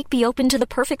 but might be open to the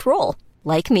perfect role,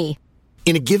 like me.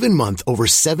 In a given month, over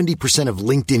 70% of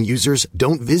LinkedIn users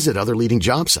don't visit other leading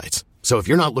job sites. So if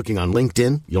you're not looking on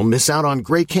LinkedIn, you'll miss out on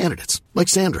great candidates like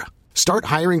Sandra. Start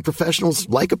hiring professionals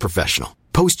like a professional.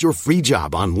 Post your free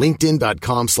job on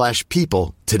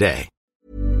linkedin.com/people today.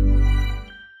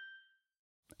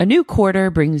 A new quarter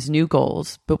brings new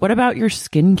goals, but what about your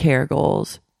skincare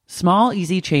goals? Small,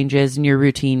 easy changes in your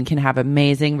routine can have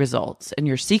amazing results, and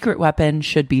your secret weapon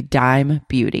should be Dime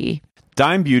Beauty.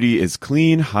 Dime Beauty is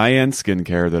clean, high-end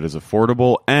skincare that is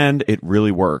affordable, and it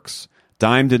really works.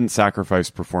 Dime didn't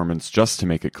sacrifice performance just to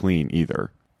make it clean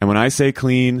either. And when I say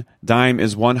clean, Dime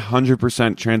is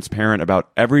 100% transparent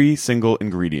about every single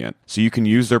ingredient, so you can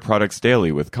use their products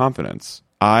daily with confidence.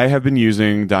 I have been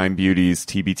using Dime Beauty's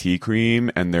TBT cream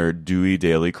and their Dewy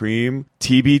Daily Cream.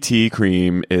 TBT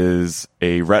cream is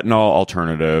a retinol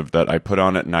alternative that I put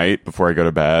on at night before I go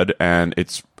to bed, and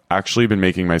it's actually been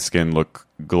making my skin look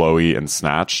glowy and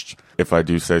snatched, if I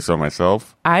do say so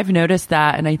myself. I've noticed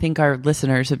that, and I think our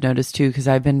listeners have noticed too, because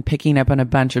I've been picking up on a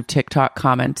bunch of TikTok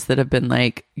comments that have been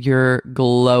like, you're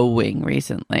glowing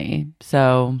recently.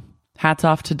 So hats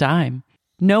off to Dime.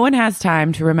 No one has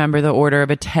time to remember the order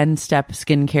of a 10-step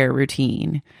skincare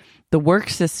routine. The Work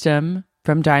System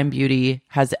from Dime Beauty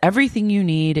has everything you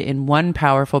need in one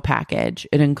powerful package.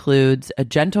 It includes a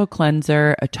gentle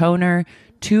cleanser, a toner,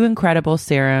 2 incredible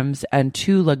serums, and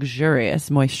 2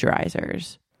 luxurious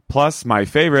moisturizers. Plus, my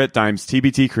favorite, Dime's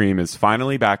TBT cream, is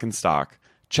finally back in stock.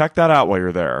 Check that out while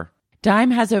you're there. Dime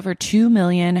has over 2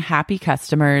 million happy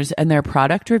customers, and their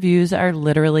product reviews are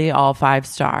literally all 5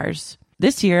 stars.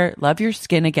 This year, love your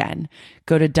skin again.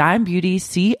 Go to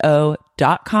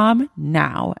dimebeautyco.com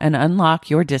now and unlock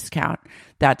your discount.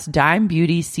 That's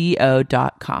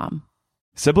dimebeautyco.com.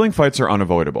 Sibling fights are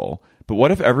unavoidable, but what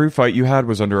if every fight you had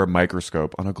was under a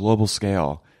microscope on a global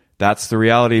scale? That's the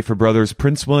reality for brothers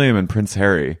Prince William and Prince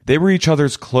Harry. They were each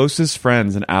other's closest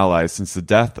friends and allies since the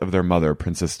death of their mother,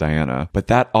 Princess Diana. But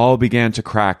that all began to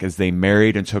crack as they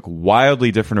married and took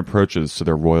wildly different approaches to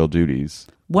their royal duties.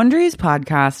 Wondery's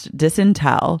podcast,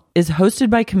 Disintel, is hosted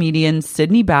by comedians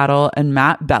Sydney Battle and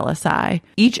Matt Bellassai.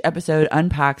 Each episode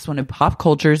unpacks one of pop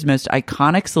culture's most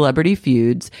iconic celebrity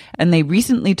feuds, and they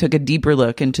recently took a deeper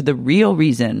look into the real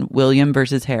reason William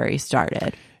versus Harry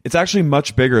started. It's actually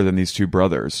much bigger than these two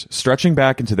brothers, stretching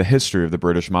back into the history of the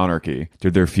British monarchy.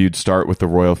 Did their feud start with the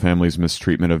royal family's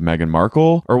mistreatment of Meghan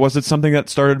Markle, or was it something that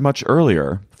started much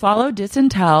earlier? Follow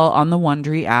Disintel on the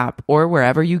Wondery app or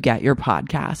wherever you get your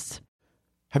podcasts.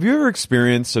 Have you ever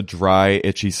experienced a dry,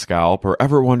 itchy scalp or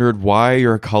ever wondered why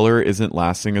your color isn't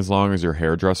lasting as long as your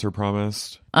hairdresser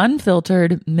promised?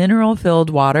 Unfiltered, mineral-filled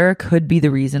water could be the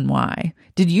reason why.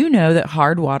 Did you know that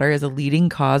hard water is a leading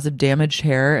cause of damaged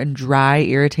hair and dry,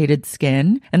 irritated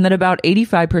skin? And that about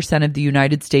 85% of the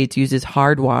United States uses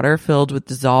hard water filled with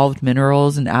dissolved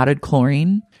minerals and added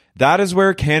chlorine? That is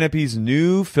where Canopy's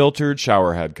new filtered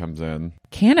showerhead comes in.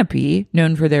 Canopy,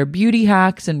 known for their beauty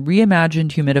hacks and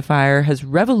reimagined humidifier, has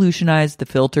revolutionized the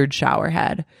filtered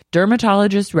showerhead.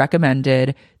 Dermatologists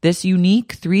recommended this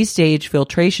unique 3-stage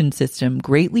filtration system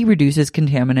greatly reduces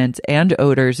contaminants and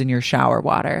odors in your shower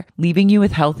water, leaving you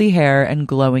with healthy hair and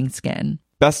glowing skin.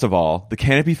 Best of all, the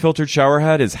Canopy filtered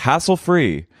showerhead is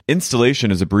hassle-free.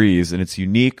 Installation is a breeze, and its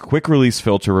unique quick-release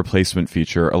filter replacement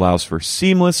feature allows for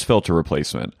seamless filter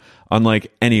replacement,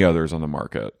 unlike any others on the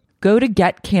market. Go to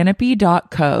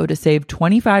getcanopy.co to save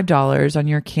 $25 on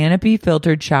your Canopy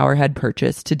filtered showerhead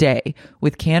purchase today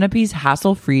with Canopy's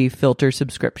hassle-free filter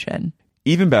subscription.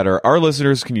 Even better, our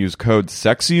listeners can use code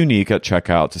SEXYUNIQUE at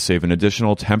checkout to save an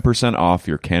additional 10% off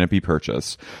your Canopy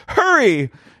purchase.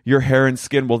 Hurry! Your hair and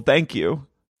skin will thank you.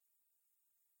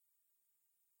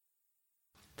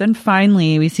 Then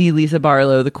finally, we see Lisa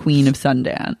Barlow, the Queen of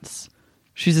Sundance.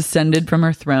 She's ascended from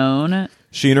her throne.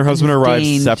 She and her husband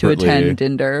arrived separately to attend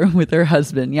dinner with her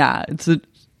husband. Yeah, it's a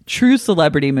true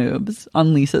celebrity moves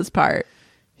on Lisa's part.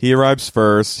 He arrives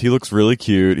first. He looks really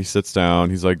cute. He sits down.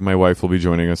 He's like, my wife will be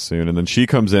joining us soon. And then she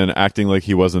comes in acting like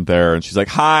he wasn't there. And she's like,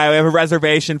 hi, we have a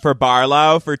reservation for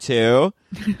Barlow for 2.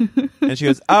 And she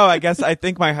goes, oh, I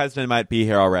think my husband might be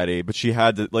here already. But she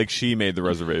had to, like, she made the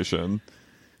reservation.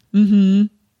 Mm-hmm.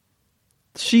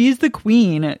 She's the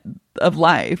queen of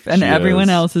life, and everyone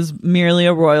else is merely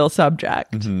a royal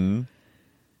subject. Mm-hmm.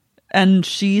 And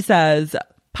she says,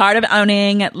 part of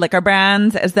owning liquor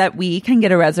brands is that we can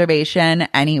get a reservation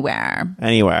anywhere.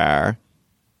 Anywhere.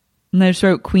 And I just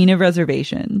wrote Queen of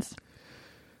Reservations.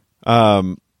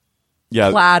 Yeah.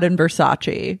 Clad in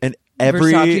Versace. And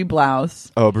Versace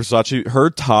blouse. Oh, Versace.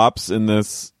 Her tops in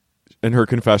her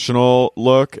confessional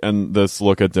look and this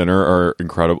look at dinner are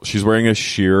incredible. She's wearing a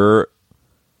sheer,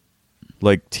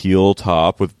 like, teal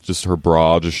top with just her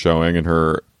bra just showing, and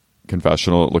her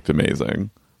confessional, it looked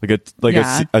amazing. A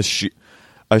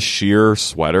sheer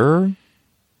sweater.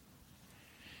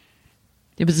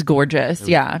 It was gorgeous.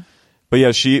 Yeah. But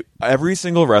yeah, every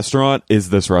single restaurant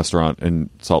is this restaurant in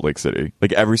Salt Lake City.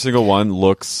 Like, every single one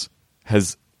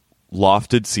has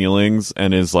lofted ceilings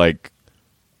and is like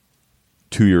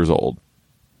 2 years old.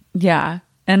 Yeah.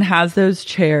 And has those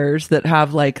chairs that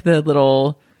have like the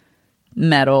little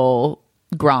metal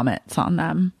grommets on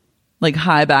them, like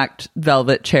high-backed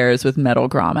velvet chairs with metal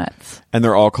grommets, and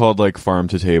they're all called like Farm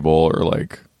to Table or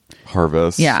like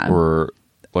Harvest. Yeah. Or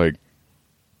like,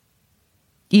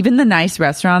 even the nice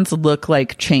restaurants look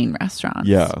like chain restaurants.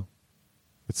 Yeah,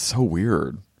 it's so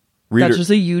weird. That's just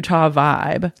a Utah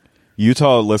vibe.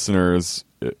 Utah listeners,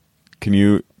 can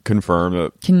you confirm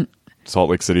that Salt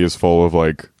Lake City is full of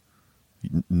like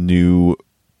new,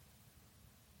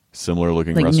 similar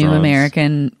looking like restaurants? New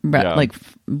American, like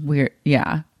weird.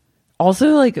 Yeah.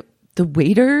 Also, like the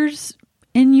waiters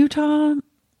in Utah,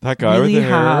 that guy really with the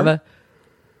hair.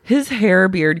 His hair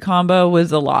beard combo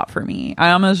was a lot for me.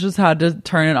 I almost just had to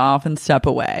turn it off and step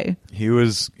away. He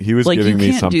was like, giving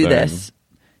me something. You can't do this.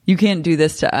 You can't do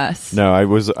this to us. No, I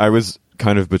was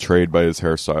kind of betrayed by his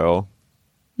hairstyle.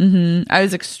 I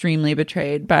was extremely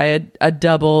betrayed by a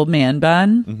double man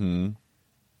bun,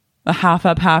 a half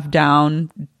up, half down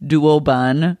dual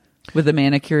bun with a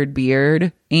manicured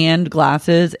beard and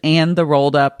glasses and the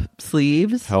rolled up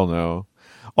sleeves. Hell no.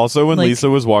 Also, when like, Lisa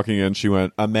was walking in, she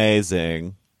went,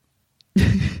 amazing.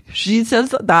 She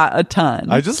says that a ton.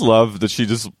 I just love that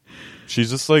she's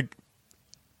just like,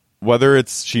 whether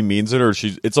it's she means it or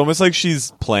it's almost like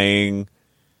she's playing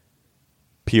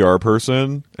PR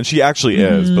person, and she actually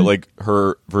is, but like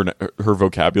her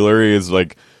vocabulary is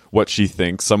like what she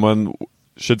thinks someone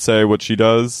should say, what she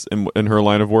does in her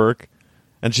line of work,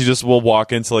 and she just will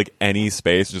walk into like any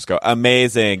space and just go,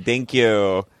 amazing, thank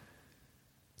you.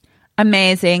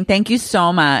 Amazing. Thank you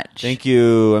so much. Thank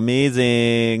you.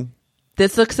 Amazing.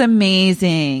 This looks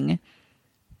amazing.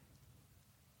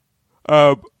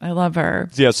 I love her.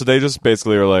 Yeah, so they just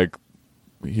basically are like,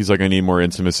 he's like, I need more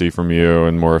intimacy from you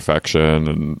and more affection,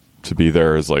 and to be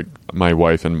there as like my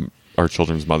wife and our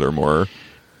children's mother more.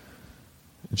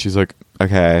 And she's like,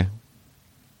 okay.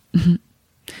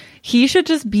 He should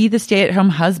just be the stay-at-home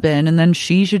husband, and then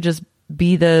she should just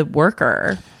be the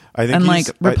worker. I think and like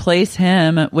replace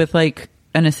him with like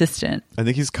an assistant. I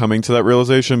think he's coming to that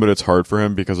realization, but it's hard for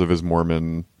him because of his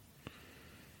Mormon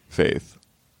faith.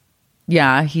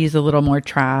 Yeah, he's a little more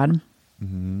trad.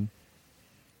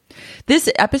 This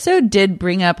episode did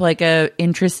bring up like a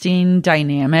interesting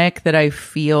dynamic that I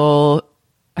feel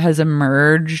has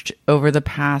emerged over the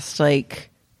past like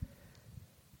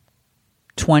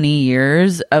 20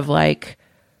 years of like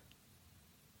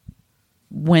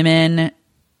women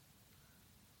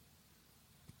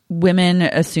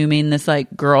assuming this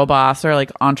like girl boss or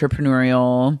like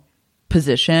entrepreneurial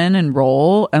position and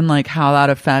role, and like how that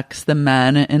affects the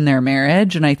men in their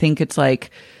marriage. And I think it's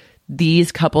like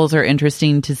these couples are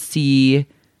interesting to see.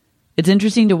 It's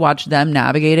interesting to watch them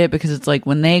navigate it, because it's like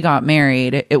when they got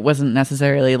married, it wasn't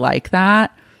necessarily like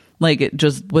that. Like it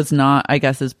just was not, I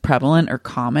guess, as prevalent or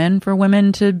common for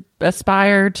women to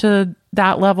aspire to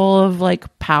that level of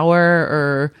like power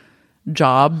or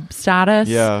job status.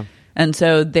 Yeah. And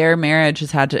so their marriage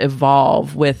has had to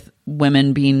evolve with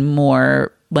women being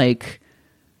more like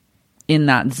in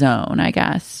that zone, I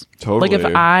guess. Totally.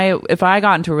 Like if I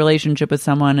got into a relationship with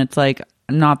someone, it's like,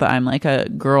 not that I'm like a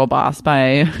girl boss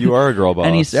by you are a girl boss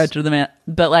any stretch of the man,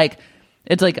 but like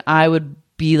it's like I would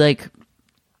be like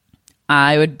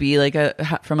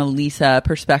a from a Lisa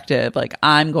perspective, like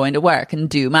I'm going to work and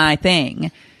do my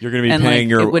thing. You're going to be paying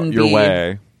your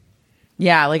way.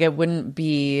 Yeah, like it wouldn't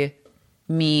be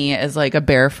me as like a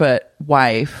barefoot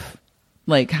wife,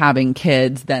 like having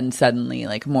kids, then suddenly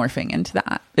like morphing into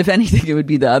that. If anything, it would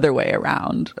be the other way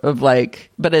around of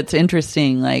like, but it's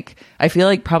interesting. Like I feel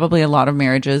like probably a lot of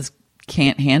marriages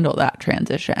can't handle that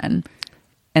transition,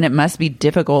 and it must be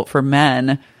difficult for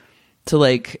men to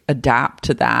like adapt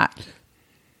to that.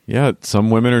 Yeah, some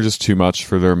women are just too much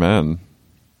for their men.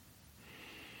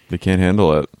 They can't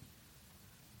handle it.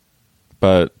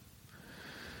 But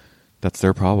that's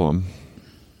their problem.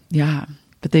 Yeah,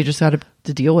 but they just got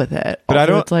to deal with it. But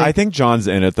also, I think John's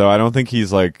in it though. I don't think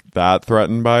he's like that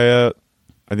threatened by it.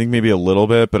 I think maybe a little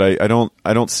bit, but I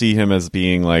don't see him as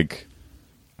being like,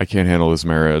 I can't handle this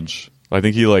marriage. I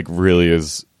think he like really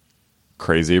is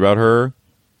crazy about her.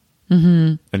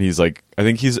 And he's like, I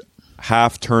think he's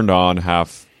half turned on,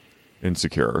 half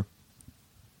insecure.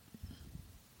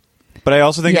 But I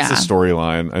also think it's a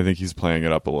storyline. I think he's playing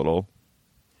it up a little.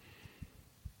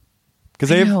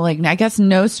 Because I guess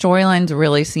no storylines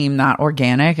really seem that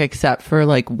organic, except for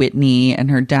like Whitney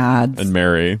and her dad's and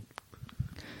Mary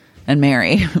and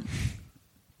Mary's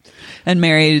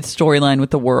storyline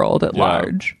with the world at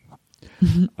large.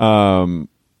 But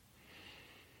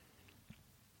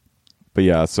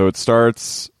yeah, so it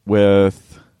starts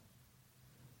with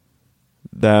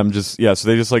them just so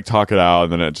they just like talk it out,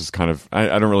 and then it just kind of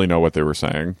I don't really know what they were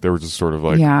saying. They were just sort of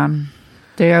like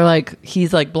they are like,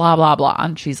 he's like blah blah blah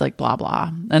and she's like blah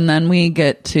blah, and then we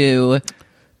get to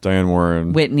Diane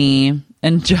Warren, Whitney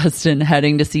and Justin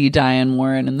heading to see Diane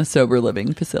Warren in the sober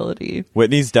living facility.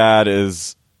 Whitney's dad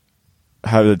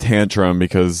had a tantrum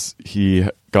because he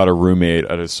got a roommate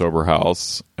at his sober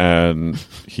house, and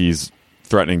he's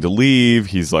threatening to leave.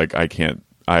 He's like,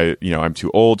 I'm too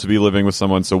old to be living with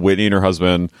someone. So Whitney and her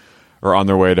husband are on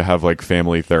their way to have like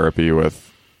family therapy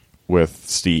with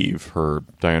Steve, her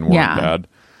Diane Warren dad.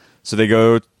 So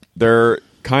they're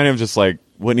kind of just like,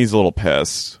 Whitney's a little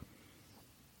pissed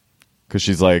because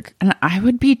she's like, and I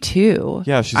would be too.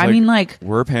 Yeah, she's I mean, like,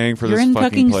 we're paying for you're this in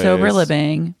fucking place. sober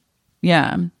living.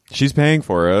 Yeah, she's paying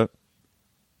for it.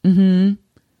 Mm-hmm.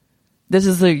 This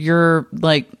is you've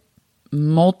had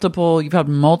multiple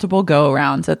go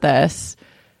arounds at this.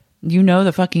 You know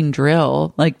the fucking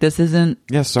drill. Like, this isn't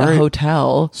a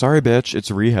hotel. Sorry, bitch. It's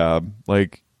rehab.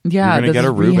 Like, yeah, you're gonna get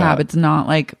a rehab. It's not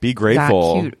like be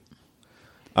grateful. That cute.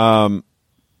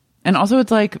 And also, it's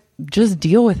like, just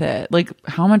deal with it. Like,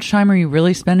 how much time are you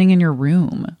really spending in your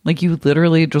room? Like, you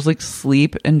literally just like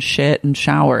sleep and shit and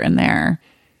shower in there.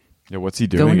 Yeah, what's he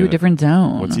doing? Go into a different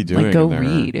zone. What's he doing? Like, go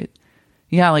read.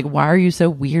 Yeah, like, why are you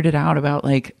so weirded out about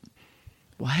like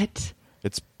what?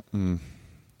 It's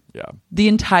yeah. The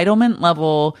entitlement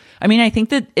level. I mean, I think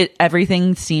that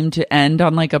everything seemed to end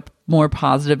on like a more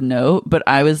positive note, but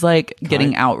I was like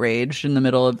getting outraged in the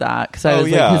middle of that because I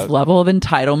was like, his level of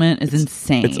entitlement is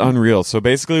insane. It's unreal. So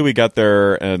basically, we got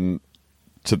there and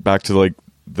back to like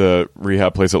the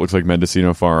rehab place that looks like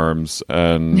Mendocino Farms,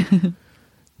 and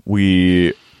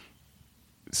we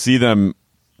see them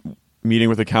meeting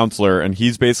with a counselor, and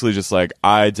he's basically just like,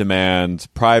 I demand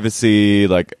privacy.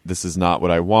 Like, this is not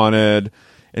what I wanted.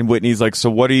 And Whitney's like, so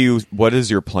what is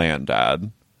your plan,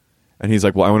 Dad? And he's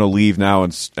like, well, I want to leave now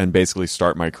and basically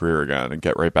start my career again and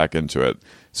get right back into it.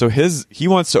 So he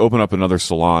wants to open up another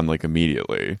salon like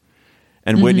immediately.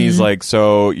 And Whitney's like,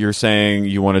 so you're saying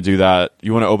you want to do that?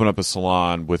 You want to open up a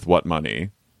salon with what money?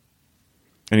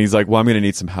 And he's like, well, I'm going to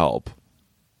need some help.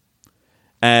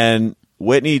 And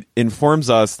Whitney informs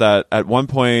us that at one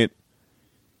point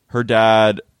her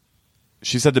dad,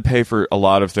 she said to pay for a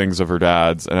lot of things of her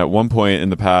dad's, and at one point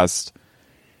in the past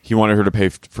he wanted her to pay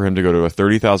for him to go to a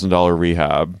 $30,000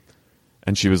 rehab,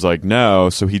 and she was like,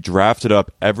 no. So he drafted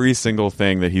up every single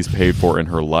thing that he's paid for in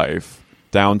her life,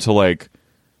 down to like,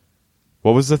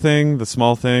 what was the thing, the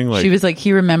small thing? Like, she was like,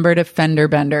 he remembered a fender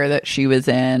bender that she was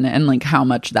in and like how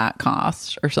much that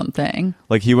cost or something.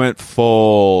 Like, he went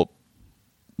full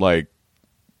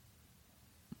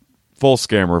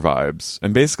scammer vibes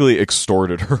and basically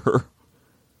extorted her.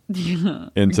 Yeah.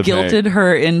 Guilted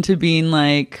her into being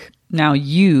like, now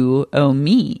you owe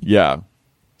me. Yeah.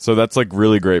 So that's like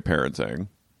really great parenting.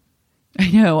 I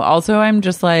know. Also, I'm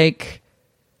just like,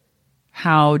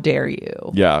 how dare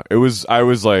you? Yeah. It was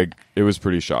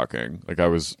pretty shocking. Like, I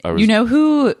was. You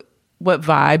know what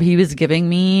vibe he was giving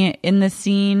me in this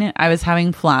scene? I was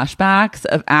having flashbacks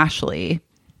of Ashley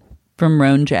from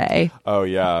Roan J. Oh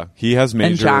yeah. He has major.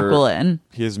 And Jacqueline.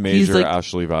 He has major like,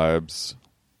 Ashley vibes.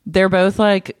 They're both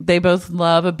like, they both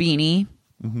love a beanie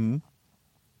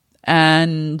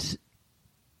and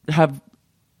have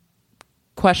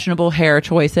questionable hair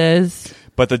choices.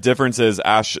 But the difference is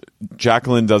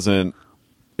Jacqueline doesn't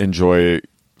enjoy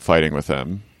fighting with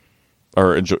him,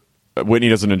 or Whitney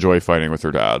doesn't enjoy fighting with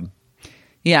her dad.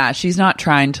 Yeah, she's not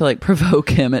trying to like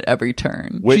provoke him at every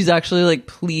turn. She's actually like,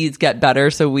 please get better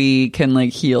so we can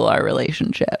like heal our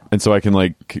relationship. And so I can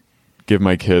like give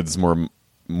my kids more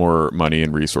money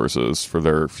and resources for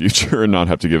their future and not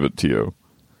have to give it to you.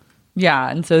 Yeah,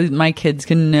 and so my kids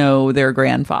can know their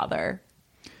grandfather.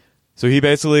 So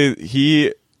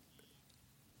he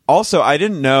also, I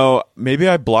didn't know, maybe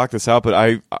I blocked this out,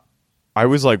 but I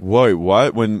was like, whoa,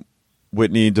 what? When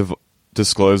Whitney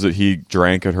disclosed that he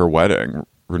drank at her wedding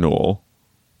renewal.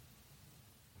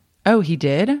 Oh, he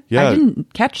did? Yeah. I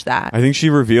didn't catch that. I think she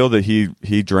revealed that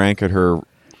he drank at her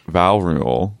vow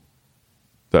renewal.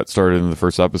 That started in the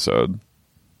first episode.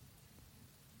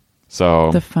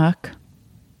 So the fuck?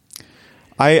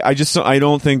 I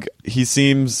don't think he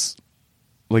seems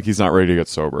like he's not ready to get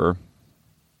sober.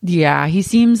 Yeah, he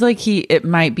seems like it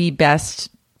might be best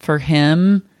for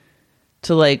him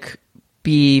to like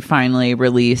be finally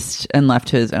released and left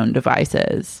to his own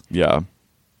devices. Yeah.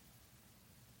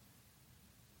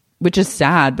 Which is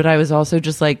sad, but I was also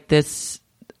just like this,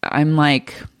 I'm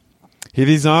like,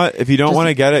 if you don't want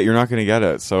to get it, you're not going to get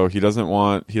it. So he does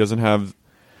not have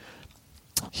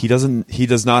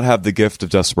the gift of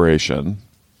desperation.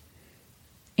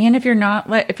 And if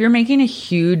you're making a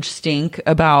huge stink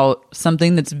about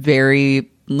something that's very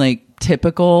like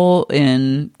typical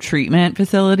in treatment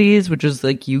facilities, which is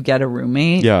like you get a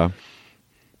roommate. Yeah.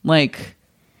 Like,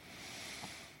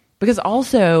 because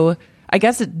also, I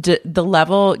guess the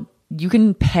level you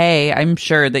can pay, I'm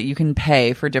sure that you can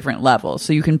pay for different levels.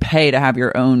 So you can pay to have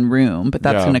your own room, but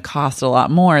that's going to cost a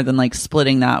lot more than like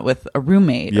splitting that with a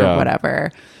roommate or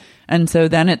whatever. And so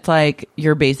then it's like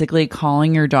you're basically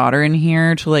calling your daughter in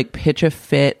here to like pitch a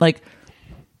fit. Like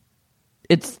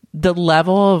it's the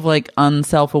level of like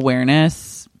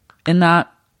unself-awareness in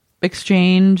that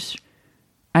exchange.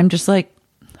 I'm just like,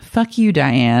 fuck you,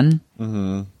 Diane.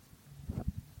 Mm-hmm.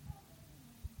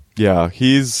 Yeah,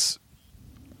 he's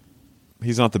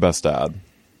not the best dad.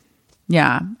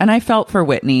 Yeah. And I felt for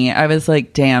Whitney. I was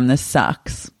like, damn, this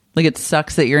sucks. Like, it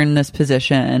sucks that you're in this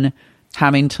position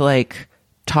having to like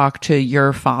talk to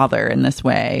your father in this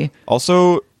way.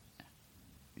 Also,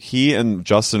 he and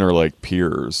Justin are like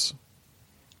peers.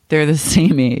 They're the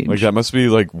same age. Like, that must be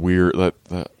like weird.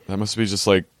 That must be just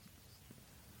like,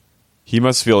 he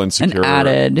must feel insecure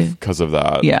because of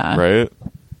that. Yeah. Right?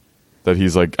 That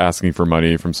he's like asking for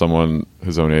money from someone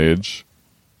his own age.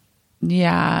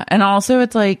 Yeah. And also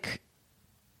it's like,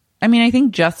 I mean, I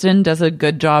think Justin does a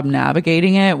good job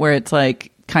navigating it, where it's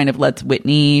like kind of lets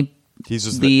Whitney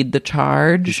lead the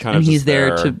charge, and he's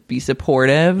there to be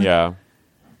supportive. Yeah.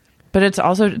 But it's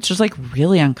just like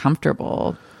really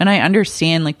uncomfortable. And I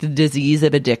understand like the disease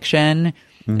of addiction.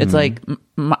 Mm-hmm. It's like,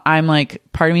 I'm like,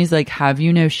 part of me is like, have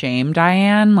you no shame,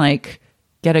 Diane? Like,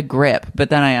 get a grip.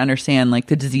 But then I understand like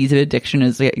the disease of addiction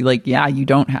is like, yeah, you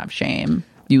don't have shame.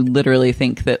 You literally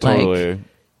think that like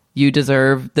you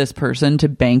deserve this person to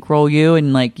bankroll you,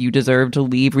 and like you deserve to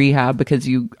leave rehab because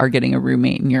you are getting a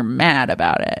roommate and you're mad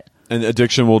about it. And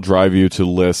addiction will drive you to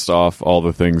list off all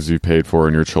the things you paid for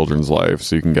in your children's life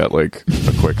so you can get like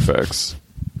a quick fix.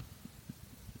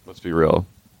 Let's be real.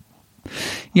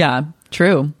 Yeah,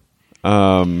 true.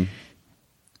 Then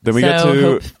we get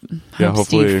to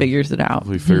hopefully Steve figures it out.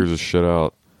 Hopefully he figures his shit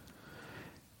out.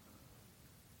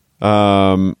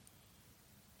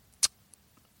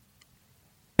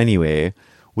 Anyway,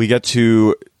 we get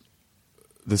to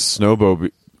the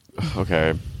snowboat.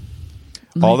 Okay.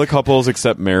 All the couples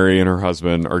except Mary and her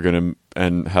husband are going to,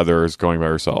 and Heather is going by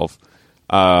herself.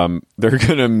 They're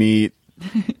going to meet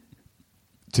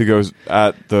to go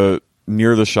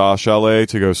near the Shaw Chalet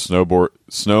to go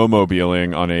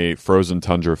snowmobiling on a frozen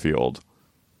tundra field.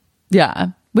 Yeah,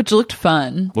 which looked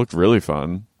fun. Looked really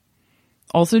fun.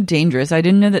 Also dangerous. I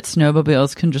didn't know that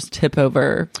snowmobiles can just tip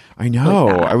over. I know.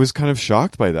 Like I was kind of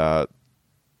shocked by that.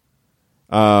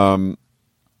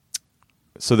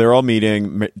 So they're all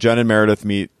meeting. Jen and Meredith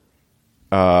meet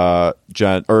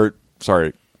Meredith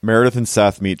and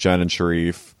Seth meet Jen and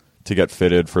Sharif to get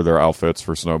fitted for their outfits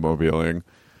for snowmobiling.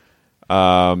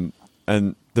 And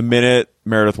the minute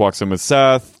Meredith walks in with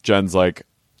Seth, Jen's like,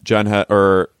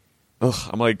 I'm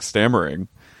like stammering.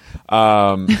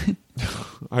 I'm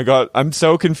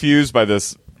so confused by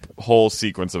this whole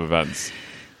sequence of events.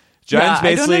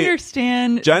 I don't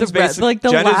understand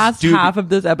the last half of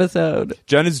this episode.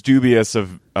 Jen is dubious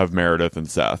of Meredith and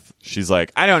Seth. She's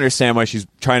like, I don't understand why she's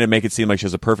trying to make it seem like she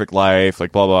has a perfect life,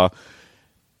 like blah, blah.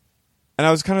 And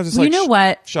I was kind of just like, you know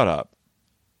what? Shut up.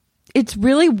 It's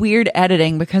really weird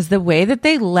editing, because the way that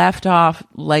they left off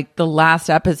like the last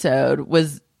episode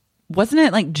wasn't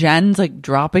it like Jen's like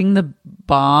dropping the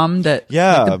bomb like,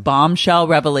 the bombshell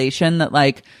revelation that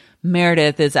like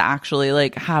Meredith is actually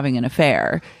like having an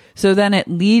affair. So then it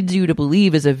leads you to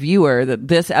believe as a viewer that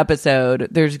this episode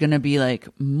there's going to be like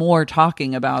more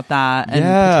talking about that, and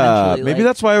potentially maybe like,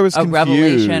 that's why I was a confused.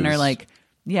 revelation, or like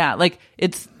like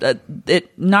it's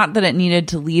not that it needed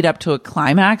to lead up to a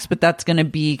climax, but that's going to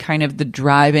be kind of the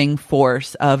driving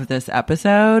force of this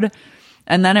episode.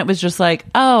 And then it was just like,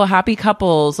 oh, happy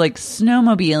couples like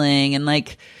snowmobiling and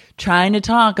like trying to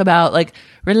talk about like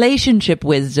relationship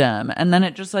wisdom, and then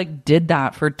it just like did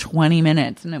that for 20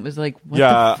 minutes, and it was like, what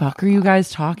the fuck are you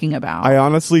guys talking about? I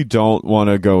honestly don't want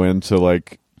to go into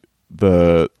like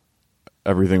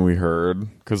everything we heard,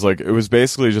 because like it was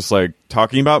basically just like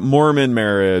talking about Mormon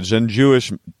marriage and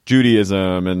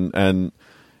Judaism and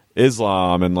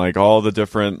Islam and like all the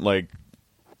different like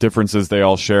differences they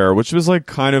all share, which was like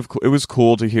kind of it was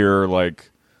cool to hear like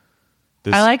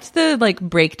this. I liked the like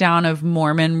breakdown of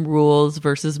Mormon rules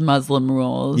versus Muslim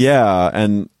rules. Yeah,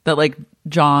 and that like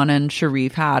John and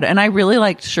Sharif had, and I really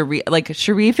liked Sharif. Like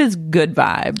Sharif is good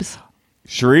vibes.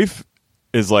 Sharif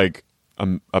is like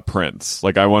a prince.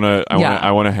 Like I want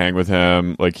to hang with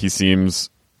him. Like he seems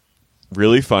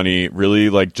really funny, really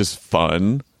like just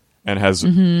fun, and has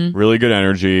really good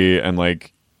energy, and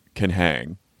like can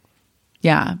hang.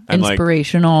 Yeah, and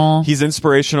inspirational. Like, he's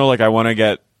inspirational. Like I want to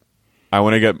get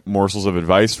morsels of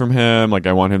advice from him. Like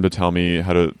I want him to tell me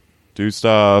how to do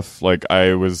stuff. Like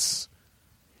I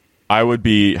would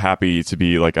be happy to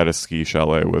be like at a ski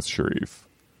chalet with Sharif,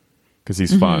 because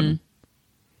he's fun.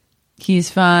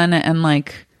 He's fun, and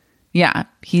like, yeah,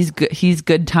 he's good. He's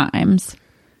good times.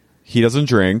 He doesn't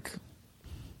drink,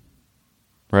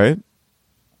 right?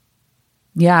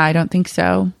 Yeah, I don't think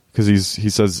so. Because he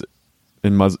says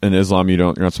in Islam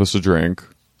you're not supposed to drink.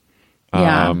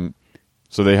 Yeah.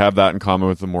 So they have that in common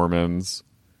with the Mormons.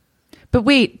 But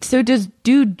wait, so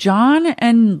do John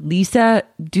and Lisa,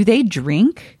 do they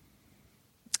drink?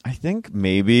 I think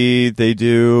maybe they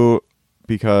do,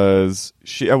 because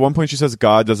at one point she says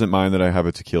God doesn't mind that I have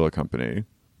a tequila company.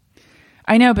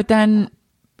 I know, but then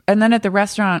at the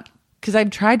restaurant, because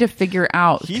I've tried to figure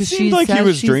out, He seemed like he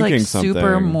was she's drinking like something.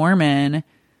 super Mormon,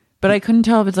 but I couldn't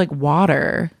tell if it's like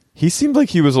water. He seemed like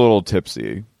he was a little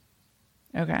tipsy.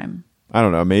 Okay. I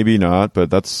don't know, maybe not,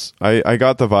 but I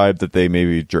got the vibe that they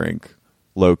maybe drink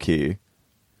low key.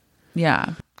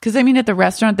 Yeah. Because I mean, at the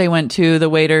restaurant they went to, the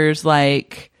waiter's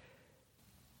like,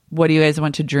 what do you guys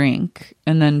want to drink?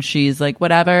 And then she's like,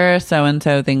 whatever so and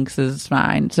so thinks is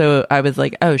fine. So I was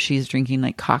like, oh, she's drinking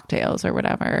like cocktails or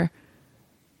whatever.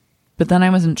 But then I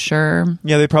wasn't sure.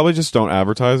 Yeah, they probably just don't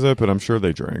advertise it, but I'm sure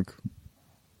they drink.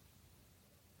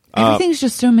 Everything's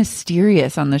just so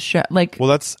mysterious on the show. Like,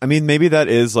 well, maybe that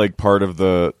is like part of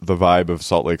the vibe of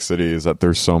Salt Lake City, is that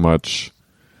there's so much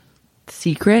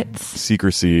secrets,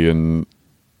 secrecy, and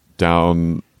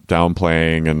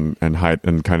downplaying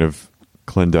and kind of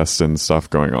clandestine stuff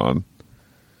going on.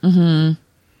 Mm-hmm.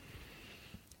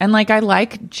 And like, I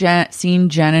like seeing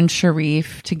Jen and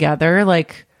Sharif together.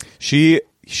 Like, they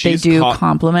do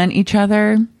complement each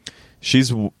other.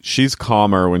 She's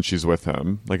calmer when she's with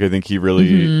him. Like, I think he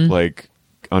really like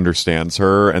understands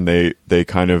her, and they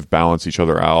kind of balance each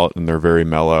other out, and they're very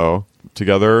mellow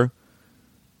together.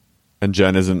 And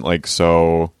Jen isn't like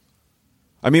so.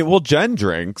 I mean, well, Jen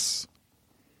drinks.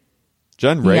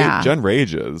 Jen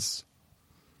rages.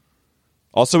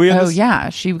 Also, we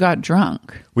have she got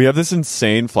drunk. We have this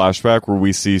insane flashback where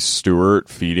we see Stuart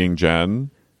feeding Jen.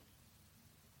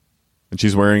 And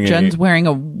Jen's wearing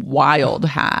a wild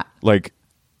hat. Like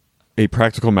a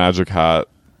Practical Magic hat.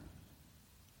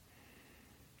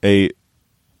 A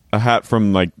hat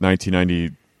from like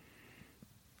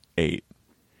 1998.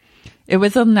 It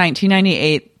was a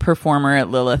 1998 Performer at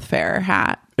Lilith Fair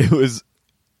hat. It was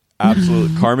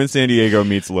absolutely Carmen Sandiego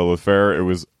meets Lilith Fair. It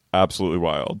was absolutely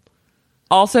wild.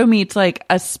 Also meets like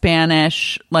a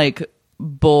Spanish like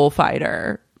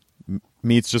bullfighter.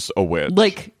 Meets just a witch.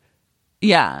 Like,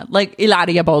 yeah, like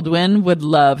Hilaria Baldwin would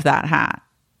love that hat.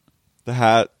 The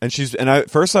hat, and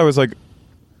at first I was like,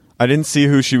 I didn't see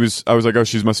who she was. I was like, oh,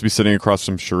 she must be sitting across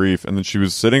from Sharif, and then she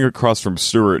was sitting across from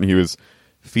Stuart, and he was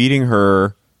feeding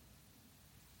her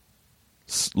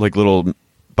like little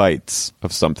bites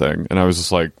of something, and I was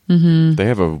just like, they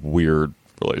have a weird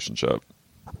relationship.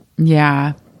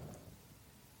 Yeah,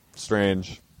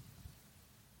 strange.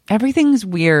 Everything's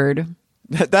weird.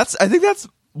 I think that's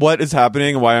what is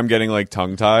happening, and why I'm getting like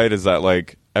tongue tied, is that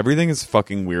like everything is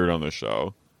fucking weird on this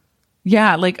show.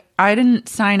 Yeah, like I didn't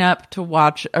sign up to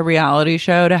watch a reality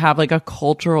show to have like a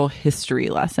cultural history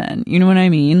lesson. You know what I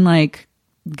mean? Like,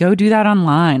 go do that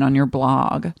online on your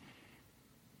blog.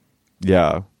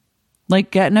 Yeah.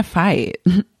 Like, get in a fight.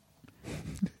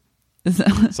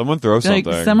 Someone throw something.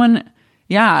 Like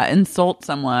insult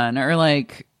someone or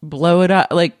like blow it up.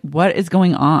 Like, what is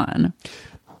going on?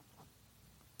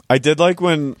 I did like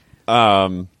when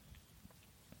I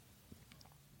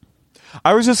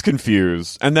was just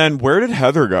confused. And then where did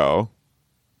Heather go?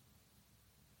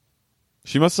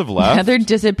 She must have left. Heather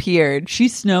disappeared. She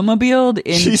snowmobiled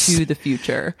into the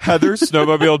future. Heather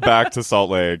snowmobiled back to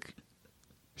Salt Lake.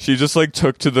 She just like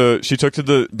took to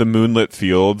the moonlit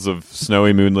fields of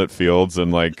snowy moonlit fields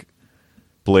and like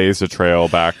blazed a trail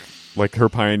back, like her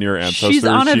pioneer ancestors. She's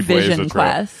on a vision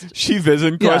quest. She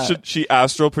vision quested. She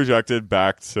astral projected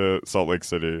back to Salt Lake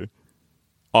City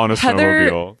on a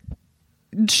snowmobile.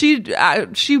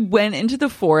 She went into the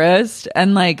forest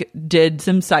and like did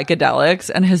some psychedelics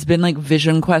and has been like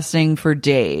vision questing for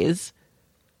days.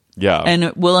 Yeah.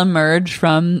 And will emerge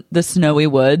from the snowy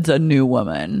woods a new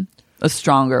woman, a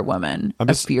stronger woman,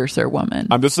 a fiercer woman.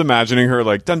 I'm just imagining her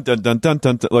like dun dun dun dun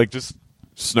dun, dun like just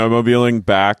snowmobiling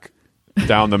back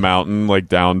down the mountain, like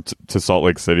down to Salt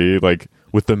Lake City, like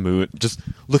with the moon, just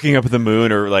looking up at the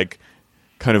moon, or like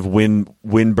kind of wind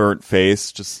burnt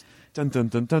face, just dun, dun,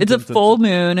 dun, dun, it's dun, a full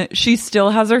moon. She still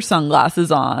has her sunglasses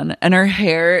on and her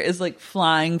hair is like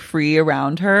flying free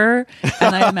around her.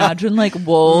 And I imagine like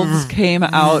wolves came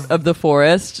out of the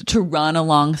forest to run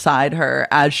alongside her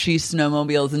as she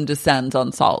snowmobiles and descends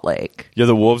on Salt Lake. Yeah,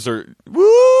 the wolves are,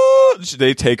 woo!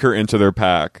 They take her into their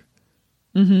pack.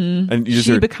 Mm-hmm. And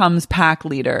she becomes pack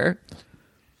leader.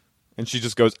 And she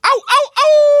just goes, ow, ow,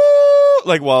 ow!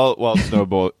 Like while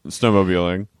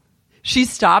snowmobiling. She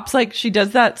stops, like she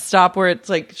does that stop where it's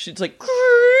like she's like,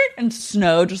 and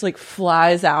snow just like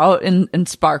flies out and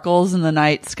sparkles in the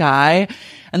night sky.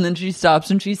 And then she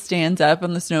stops and she stands up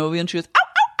on the snowmobile and she goes, ow,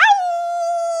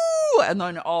 ow, ow. And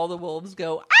then all the wolves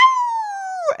go,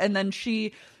 ow. And then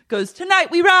she goes,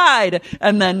 tonight we ride.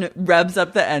 And then revs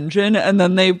up the engine and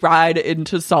then they ride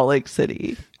into Salt Lake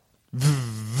City.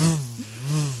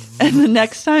 And the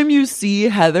next time you see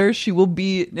Heather, she will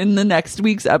be in the next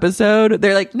week's episode.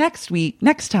 They're like,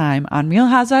 next time on Real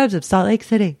Housewives of Salt Lake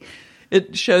City.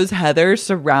 It shows Heather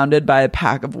surrounded by a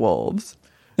pack of wolves.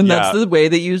 And that's the way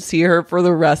that you see her for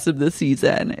the rest of the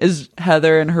season, is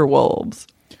Heather and her wolves.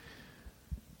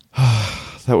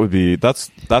 That's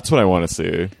what I want to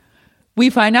see. We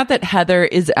find out that Heather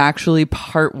is actually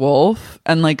part wolf,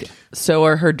 and like so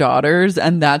are her daughters,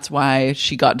 and that's why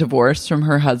she got divorced from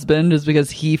her husband, is because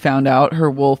he found out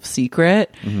her wolf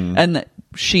secret. And that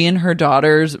she and her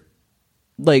daughters,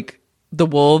 like the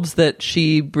wolves that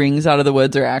she brings out of the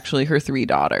woods, are actually her 3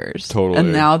 daughters. Totally.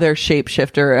 And now they're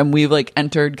shapeshifter, and we've like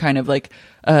entered kind of like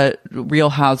a Real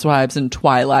Housewives and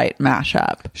Twilight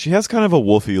mashup. She has kind of a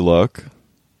wolfy look.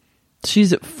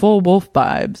 She's full wolf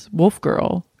vibes, wolf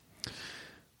girl.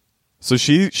 So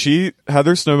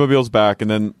Heather snowmobiles back,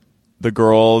 and then the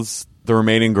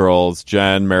remaining girls,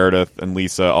 Jen, Meredith, and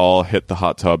Lisa, all hit the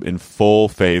hot tub in full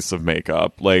face of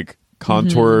makeup, like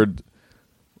contoured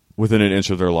within an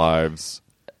inch of their lives.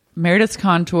 Meredith's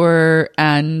contour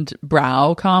and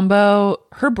brow combo,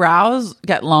 her brows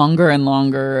get longer and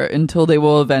longer until they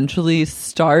will eventually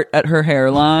start at her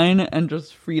hairline and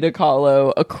just Frida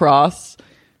Kahlo across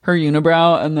her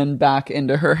unibrow and then back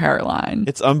into her hairline.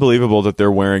 It's unbelievable that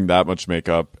they're wearing that much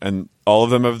makeup, and all of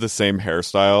them have the same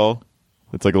hairstyle.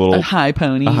 It's like a high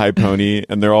pony. A high pony,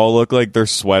 and they all look like they're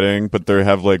sweating, but they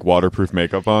have like waterproof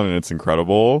makeup on, and it's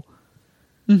incredible.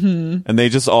 And they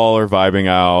just all are vibing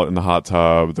out in the hot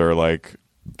tub. They're like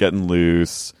getting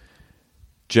loose.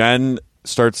 Jen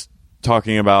starts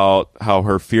talking about how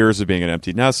her fears of being an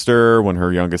empty nester when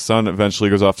her youngest son eventually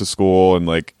goes off to school, and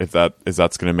like if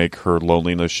that's going to make her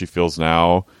loneliness she feels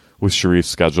now with Sharif's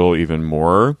schedule even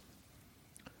more.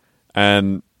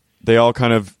 And they all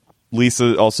kind of,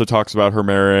 Lisa also talks about her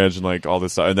marriage and like all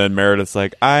this stuff, and then Meredith's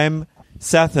like,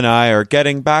 Seth and I are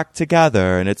getting back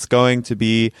together and it's going to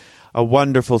be a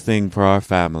wonderful thing for our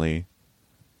family.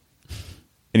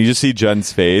 And you just see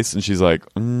Jen's face and she's like,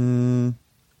 I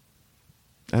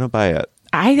don't buy it.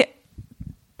 I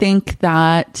think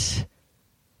that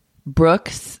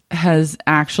Brooks has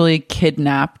actually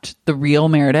kidnapped the real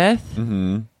Meredith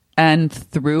and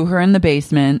threw her in the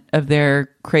basement of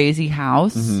their crazy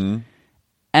house.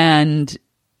 And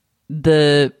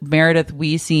the Meredith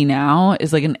we see now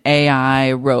is like an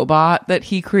AI robot that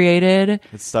he created.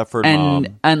 It's Stepford Mom.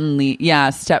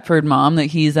 Stepford Mom that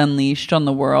he's unleashed on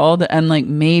the world. And like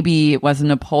maybe it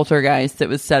wasn't a poltergeist that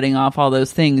was setting off all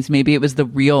those things. Maybe it was the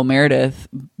real Meredith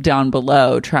down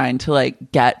below trying to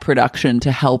like get production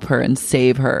to help her and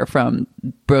save her from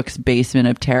Brooke's basement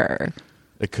of terror.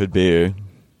 It could be.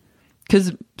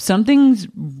 Because something's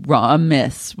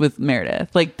amiss with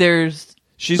Meredith. Like there's...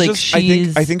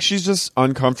 I think she's just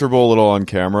uncomfortable a little on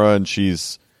camera, and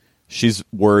she's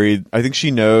worried. I think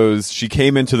she knows she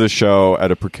came into the show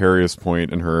at a precarious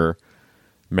point in her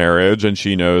marriage, and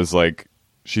she knows like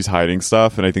she's hiding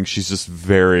stuff, and I think she's just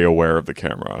very aware of the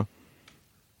camera.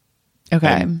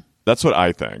 Okay. And that's what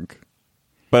I think.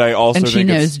 But I also think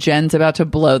knows Jen's about to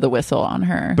blow the whistle on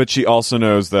her. But she also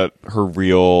knows that her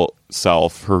real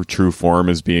self, her true form,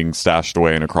 is being stashed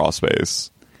away in a crawl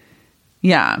space.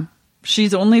 Yeah.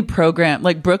 She's only programmed,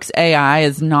 like Brooke's AI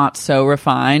is not so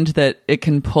refined that it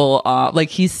can pull off, like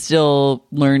he's still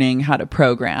learning how to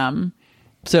program.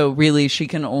 So really she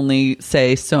can only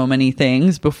say so many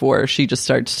things before she just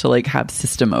starts to like have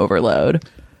system overload.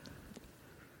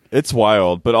 It's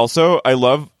wild. But also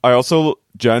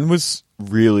Jen was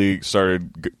really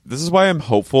started, this is why I'm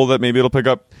hopeful that maybe it'll pick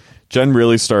up. Jen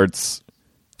really starts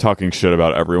talking shit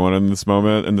about everyone in this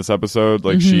moment, in this episode.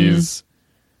 Like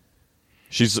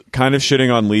She's kind of shitting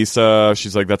on Lisa.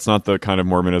 She's like, that's not the kind of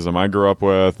Mormonism I grew up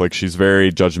with. Like, she's very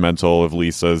judgmental of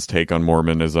Lisa's take on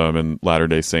Mormonism and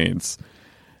Latter-day Saints.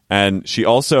 And she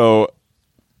also,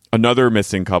 another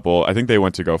missing couple, I think they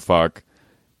went to go fuck.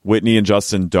 Whitney and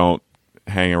Justin don't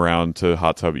hang around to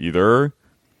hot tub either.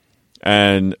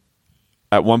 And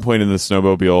at one point in the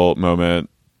snowmobile moment,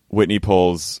 Whitney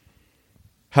pulls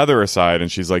Heather aside and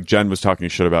she's like, Jen was talking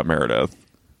shit about Meredith.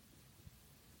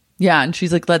 Yeah, and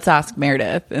she's like, let's ask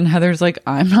Meredith. And Heather's like,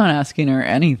 I'm not asking her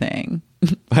anything.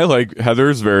 I like,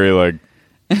 Heather's very like...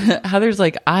 Heather's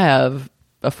like, I have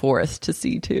a forest to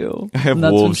see too. I have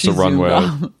wolves to run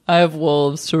with. I have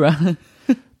wolves to run.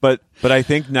 But I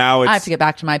think now it's... I have to get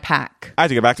back to my pack. I have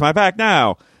to get back to my pack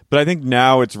now. But I think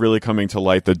now it's really coming to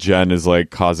light that Jen is like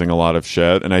causing a lot of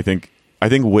shit, and I think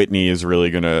Whitney is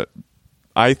really gonna.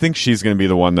 I think she's gonna be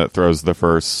the one that throws the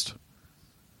first,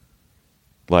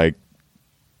 like,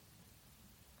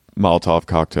 Molotov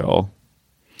cocktail.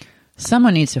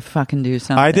 Someone needs to fucking do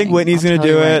something. I think Whitney's gonna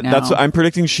do it. Right, That's what I'm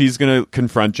predicting. She's gonna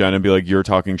confront Jen and be like, "You're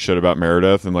talking shit about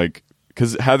Meredith," and like,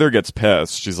 because Heather gets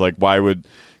pissed. She's like, "Why would?"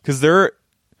 Because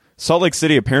Salt Lake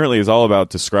City apparently is all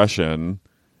about discretion,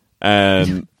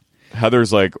 and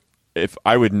Heather's like, "If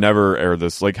I would never air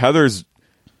this," like Heather's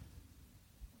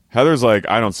like,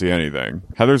 "I don't see anything."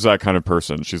 Heather's that kind of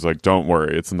person. She's like, "Don't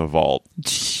worry, it's in the vault."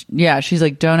 Yeah, she's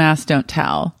like, "Don't ask, don't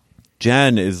tell."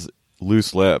 Jen is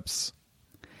loose lips.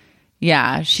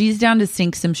 Yeah, she's down to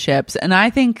sink some ships, and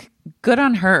I think good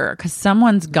on her because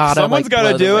someone's got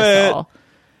to do it.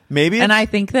 Maybe, and I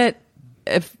think that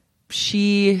if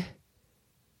she's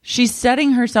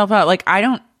setting herself out, like I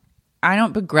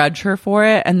don't begrudge her for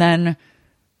it, and then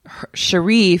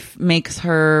Sharif makes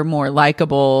her more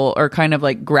likable or kind of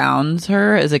like grounds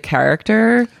her as a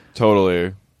character.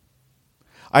 Totally.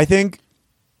 I think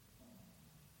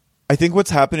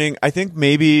what's happening. I think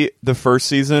maybe the first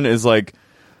season is like.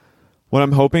 What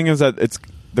I'm hoping is that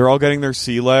they're all getting their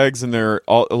sea legs, and a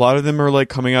lot of them are like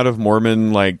coming out of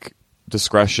Mormon like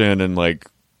discretion and like,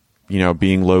 you know,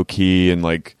 being low key and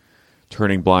like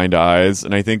turning blind eyes.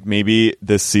 And I think maybe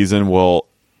this season will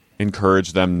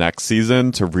encourage them next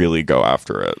season to really go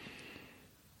after it,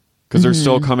 because they're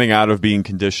still coming out of being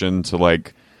conditioned to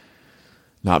like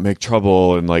not make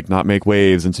trouble and like not make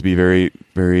waves and to be very,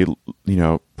 very, you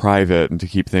know, private and to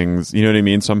keep things, you know what I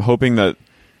mean? So I'm hoping that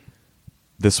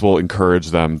this will encourage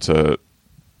them to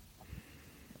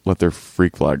let their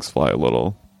freak flags fly a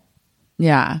little.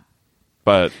 Yeah.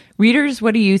 But readers,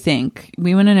 what do you think?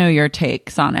 We want to know your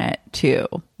takes on it too.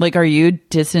 Like, are you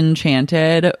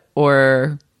disenchanted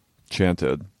or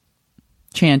chanted?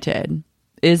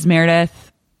 Is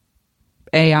Meredith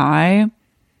AI?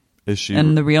 Is she?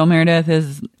 And the real Meredith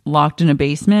is locked in a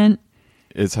basement?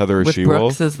 Is Heather a with she-wolf?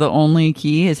 Brooks as the only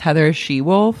key? Is Heather a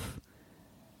she-wolf?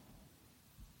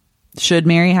 Should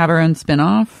Mary have her own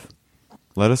spinoff?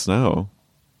 Let us know.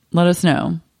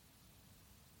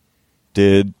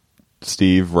 Did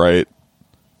Steve write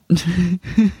an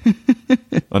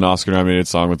Oscar-nominated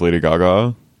song with Lady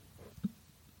Gaga?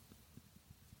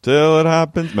 Till it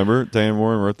happens. Remember, Diane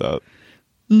Warren wrote that.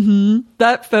 Mm-hmm.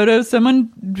 That photo,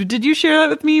 did you share that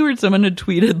with me? Where someone had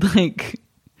tweeted like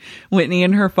Whitney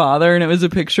and her father, and it was a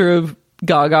picture of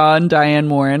Gaga and Diane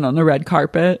Warren on the red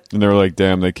carpet. And they were like,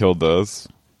 "Damn, they killed this."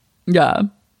 Yeah.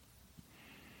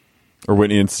 Or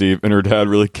Whitney and Steve and her dad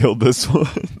really killed this one.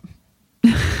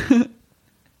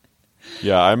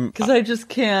 Yeah, because I just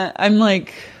can't. I'm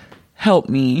like, help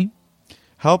me.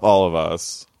 Help all of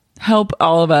us.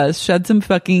 Shed some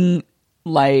fucking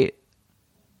light.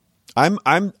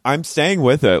 I'm staying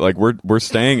with it. Like we're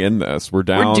staying in this. We're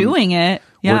down. We're doing it.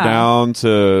 Yeah. We're down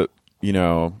to, you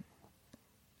know.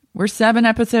 We're 7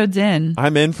 episodes in.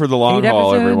 I'm in for the long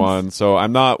haul, everyone. So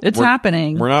I'm not. It's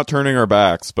happening. We're not turning our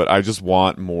backs, but I just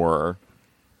want more.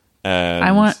 And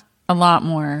I want a lot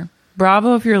more.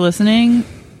 Bravo, if you're listening,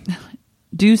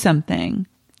 do something.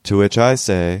 To which I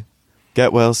say,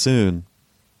 get well soon.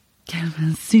 Get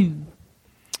well soon.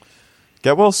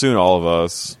 Get well soon, all of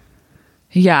us.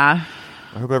 Yeah.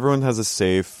 I hope everyone has a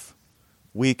safe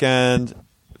weekend.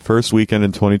 First weekend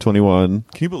in 2021.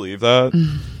 Can you believe that?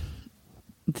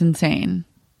 It's insane.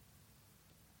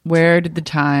 Where did the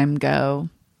time go?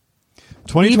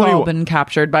 We've all been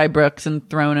captured by Brooks and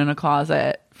thrown in a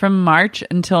closet. From March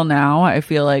until now, I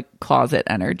feel like closet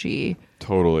energy.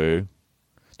 Totally.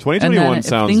 2021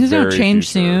 sounds things very don't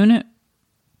change future. soon.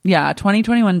 Yeah,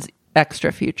 2021's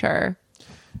extra future.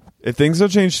 If things don't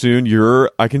change soon,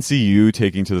 I can see you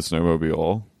taking to the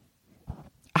snowmobile.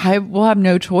 I will have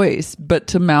no choice but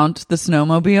to mount the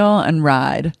snowmobile and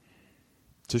ride.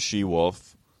 To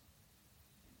She-Wolf.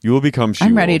 You will become She-Wolf.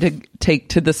 I'm ready to take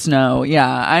to the snow. Yeah,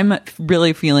 I'm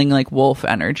really feeling like wolf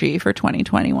energy for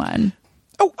 2021.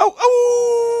 Oh, oh,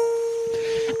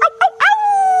 oh! Ow,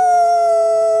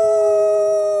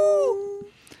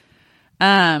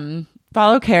 ow, ow!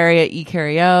 Follow Carrie at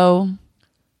eCarrieO.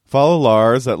 Follow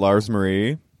Lars at Lars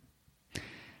Marie.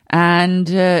 And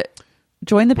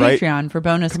join the Patreon for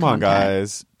bonus content. content. Come on,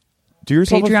 guys. Do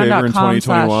yourself a favor in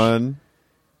 2021.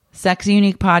 Sexy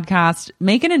Unique Podcast.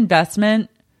 Make an investment.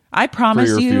 I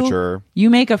promise for your you, future. You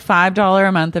make a $5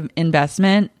 a month of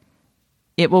investment,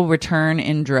 it will return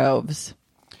in droves.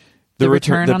 The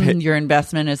return on your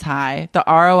investment is high. The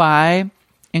ROI,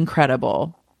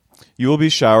 incredible. You will be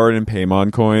showered in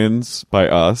Paymon coins by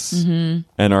us and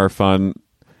our fun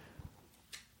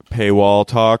paywall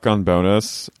talk on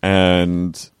Bonus,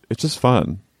 and it's just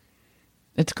fun.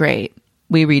 It's great.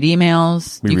 We read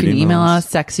emails. You can email us,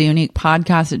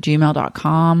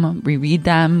 sexyuniquepodcast@gmail.com. We read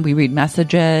them. We read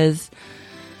messages.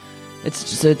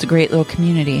 It's a great little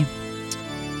community.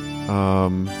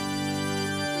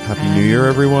 Happy New Year,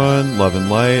 everyone. Love and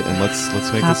light. And let's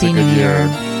make this a good year.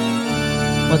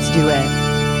 Let's do it.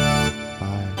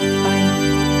 Bye.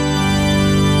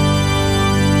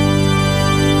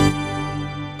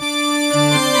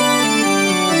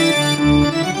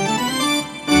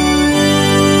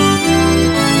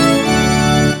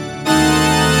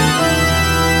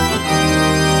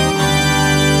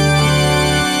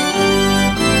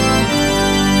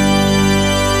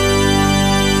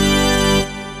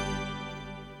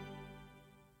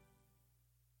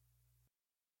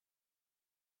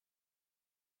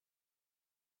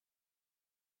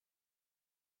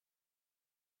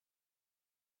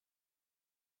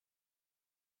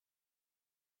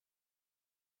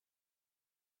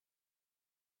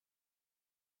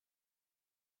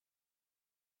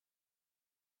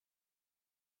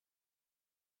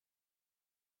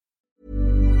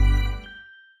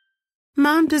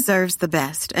 Mom deserves the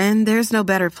best, and there's no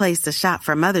better place to shop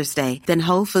for Mother's Day than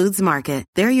Whole Foods Market.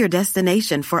 They're your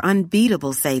destination for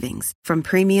unbeatable savings, from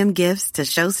premium gifts to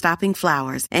show-stopping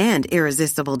flowers and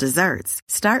irresistible desserts.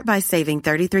 Start by saving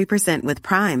 33% with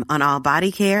Prime on all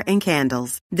body care and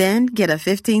candles. Then get a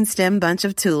 15-stem bunch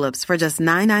of tulips for just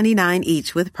 $9.99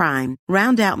 each with Prime.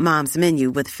 Round out Mom's menu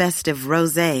with festive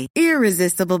rosé,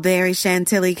 irresistible berry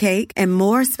chantilly cake, and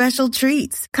more special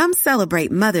treats. Come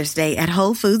celebrate Mother's Day at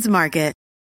Whole Foods Market.